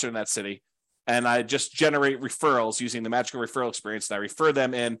sponsor in that city and I just generate referrals using the magical referral experience, and I refer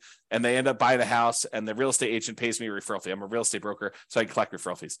them in and they end up buying a house and the real estate agent pays me a referral fee. I'm a real estate broker, so I can collect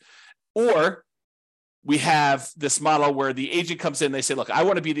referral fees. Or we have this model where the agent comes in, they say, look, I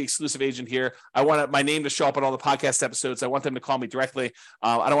want to be the exclusive agent here. I want my name to show up on all the podcast episodes. I want them to call me directly.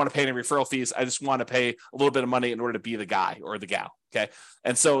 I don't want to pay any referral fees. I just want to pay a little bit of money in order to be the guy or the gal. Okay.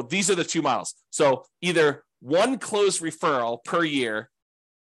 And so these are the 2 models. So either 1 closed referral per year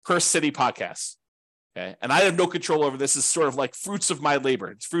per city podcast. Okay. And I have no control over this. It's sort of like fruits of my labor.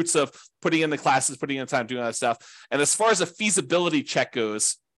 It's fruits of putting in the classes, putting in the time, doing that stuff. And as far as a feasibility check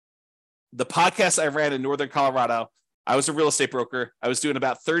goes, the podcast I ran in Northern Colorado, I was a real estate broker. I was doing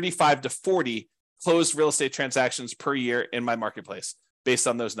about 35 to 40 closed real estate transactions per year in my marketplace based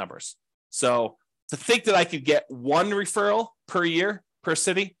on those numbers. So to think that I could get 1 referral per year per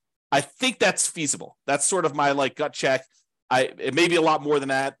city, I think that's feasible. That's sort of my gut check. It may be a lot more than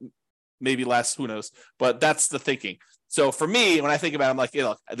that, maybe less, who knows, but that's the thinking. So for me, when I think about it, I'm like,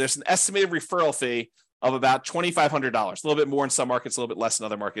 look, there's an estimated referral fee of about $2,500, a little bit more in some markets, a little bit less in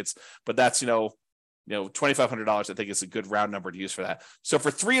other markets, but that's, $2,500, I think is a good round number to use for that. So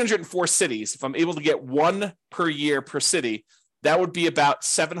for 304 cities, if I'm able to get 1 per year per city, that would be about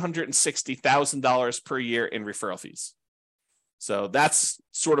 $760,000 per year in referral fees. So that's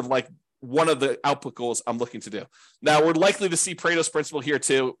sort of like one of the output goals I'm looking to do. Now, we're likely to see Pareto's principle here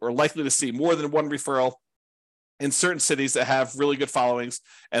too. We're likely to see more than 1 referral in certain cities that have really good followings,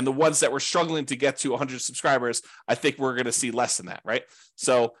 and the ones that we're struggling to get to 100 subscribers, I think we're going to see less than that, right?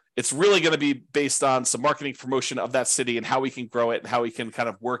 So it's really going to be based on some marketing promotion of that city and how we can grow it and how we can kind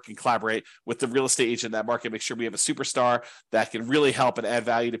of work and collaborate with the real estate agent in that market, make sure we have a superstar that can really help and add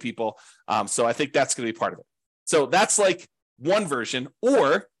value to people. So I think that's going to be part of it. So that's like one version,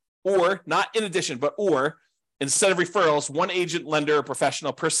 or not in addition, but instead of referrals, one agent, lender, or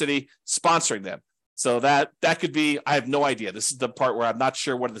professional per city sponsoring them. So that could be, I have no idea. This is the part where I'm not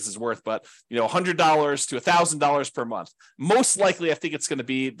sure what this is worth, but $100 to $1,000 per month. Most likely, I think it's going to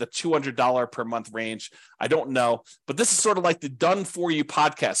be the $200 per month range. I don't know, but this is sort of like the done for you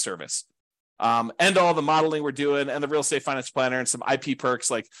podcast service. And all the modeling we're doing and the real estate finance planner and some IP perks,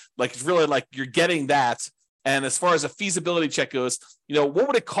 like it's really like you're getting that. And as far as a feasibility check goes, what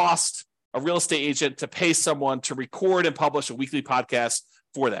would it cost a real estate agent to pay someone to record and publish a weekly podcast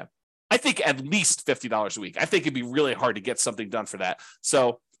for them? I think at least $50 a week. I think it'd be really hard to get something done for that.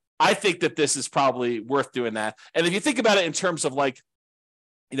 So I think that this is probably worth doing that. And if you think about it in terms of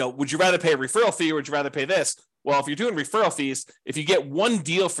would you rather pay a referral fee or would you rather pay this? Well, if you're doing referral fees, if you get one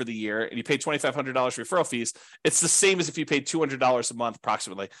deal for the year and you pay $2,500 referral fees, it's the same as if you paid $200 a month,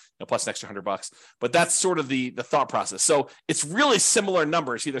 approximately, plus an extra $100. But that's sort of the thought process. So it's really similar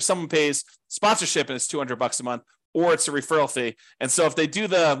numbers. Either someone pays sponsorship and it's $200 a month, or it's a referral fee. And so if they do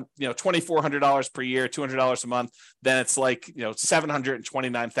the, $2,400 per year, $200 a month, then it's like,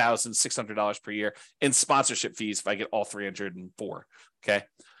 $729,600 per year in sponsorship fees if I get all 304. Okay.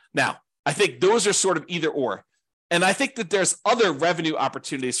 Now, I think those are sort of either or. And I think that there's other revenue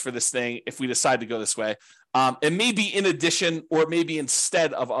opportunities for this thing if we decide to go this way. It may be in addition or maybe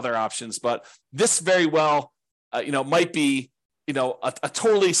instead of other options, but this very well, might be, a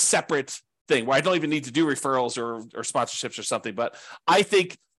totally separate thing where I don't even need to do referrals or sponsorships or something. But I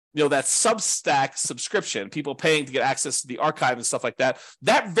think, that Substack subscription, people paying to get access to the archive and stuff like that,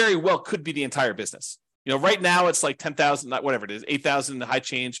 that very well could be the entire business. Right now it's like 10,000, whatever it is, 8,000 high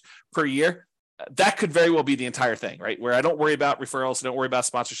change per year. That could very well be the entire thing, right? Where I don't worry about referrals, I don't worry about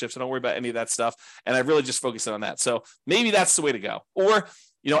sponsorships, I don't worry about any of that stuff. And I really just focus on that. So maybe that's the way to go. Or,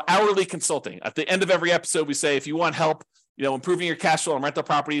 hourly consulting. At the end of every episode, we say, if you want help, improving your cash flow on rental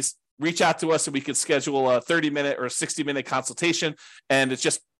properties, reach out to us and we can schedule a 30-minute or 60-minute consultation. And it's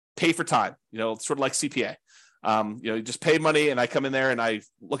just pay for time, sort of like CPA. You just pay money and I come in there and I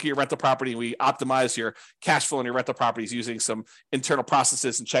look at your rental property and we optimize your cash flow on your rental properties using some internal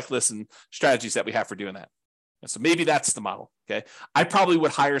processes and checklists and strategies that we have for doing that. And so maybe that's the model. Okay. I probably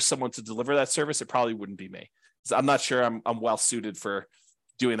would hire someone to deliver that service. It probably wouldn't be me. So I'm not sure I'm well suited for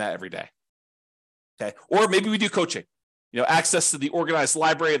doing that every day. Okay. Or maybe we do coaching. Access to the organized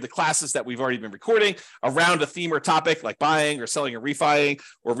library of the classes that we've already been recording around a theme or topic like buying or selling or refining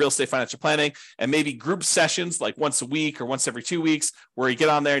or real estate financial planning, and maybe group sessions like once a week or once every 2 weeks where you get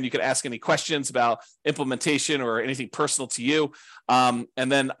on there and you can ask any questions about implementation or anything personal to you. And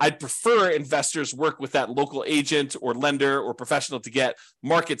then I'd prefer investors work with that local agent or lender or professional to get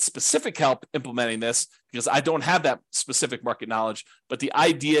market specific help implementing this, because I don't have that specific market knowledge. But the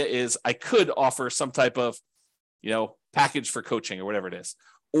idea is I could offer some type of package for coaching or whatever it is.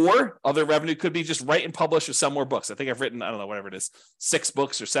 Or other revenue could be just write and publish or sell more books. I think I've written, whatever it is, 6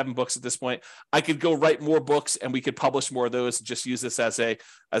 books or 7 books at this point. I could go write more books and we could publish more of those and just use this as a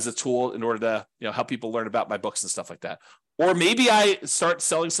tool in order to, help people learn about my books and stuff like that. Or maybe I start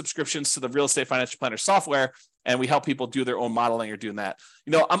selling subscriptions to the real estate financial planner software and we help people do their own modeling or doing that.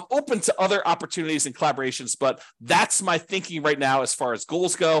 I'm open to other opportunities and collaborations, but that's my thinking right now as far as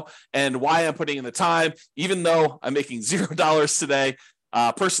goals go and why I'm putting in the time, even though I'm making $0 today.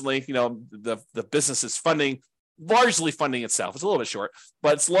 Personally, the business is largely funding itself. It's a little bit short,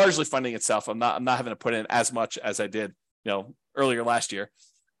 but it's largely funding itself. I'm not having to put in as much as I did, earlier last year.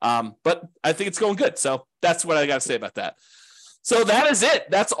 But I think it's going good. So that's what I got to say about that. So that is it.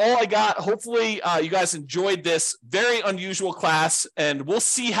 That's all I got. Hopefully you guys enjoyed this very unusual class, and we'll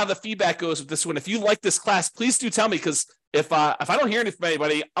see how the feedback goes with this one. If you like this class, please do tell me, because if I don't hear anything from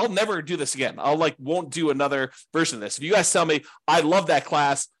anybody, I'll never do this again. Won't do another version of this. If you guys tell me I love that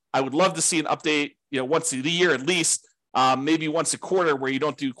class, I would love to see an update, once a year at least, maybe once a quarter where you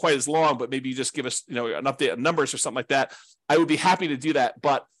don't do quite as long, but maybe you just give us, an update on numbers or something like that. I would be happy to do that.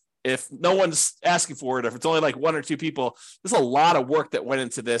 But if no one's asking for it, if it's only like 1 or 2 people, there's a lot of work that went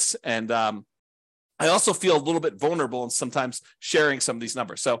into this. And I also feel a little bit vulnerable and sometimes sharing some of these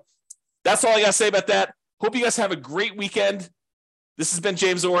numbers. So that's all I got to say about that. Hope you guys have a great weekend. This has been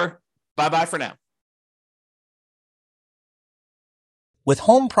James Orr. Bye-bye for now. With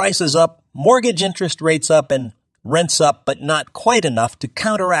home prices up, mortgage interest rates up, and rents up, but not quite enough to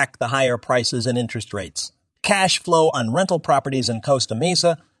counteract the higher prices and interest rates, cash flow on rental properties in Costa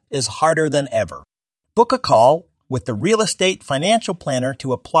Mesa is harder than ever. Book a call with the Real Estate Financial Planner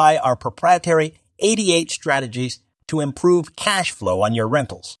to apply our proprietary 88 strategies to improve cash flow on your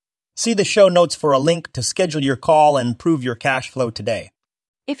rentals. See the show notes for a link to schedule your call and improve your cash flow today.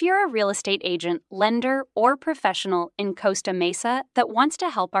 If you're a real estate agent, lender, or professional in Costa Mesa that wants to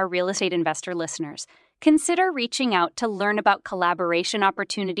help our real estate investor listeners, consider reaching out to learn about collaboration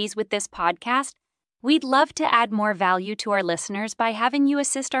opportunities with this podcast. We'd love to add more value to our listeners by having you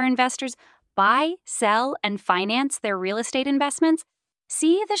assist our investors buy, sell, and finance their real estate investments.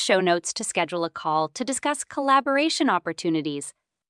 See the show notes to schedule a call to discuss collaboration opportunities.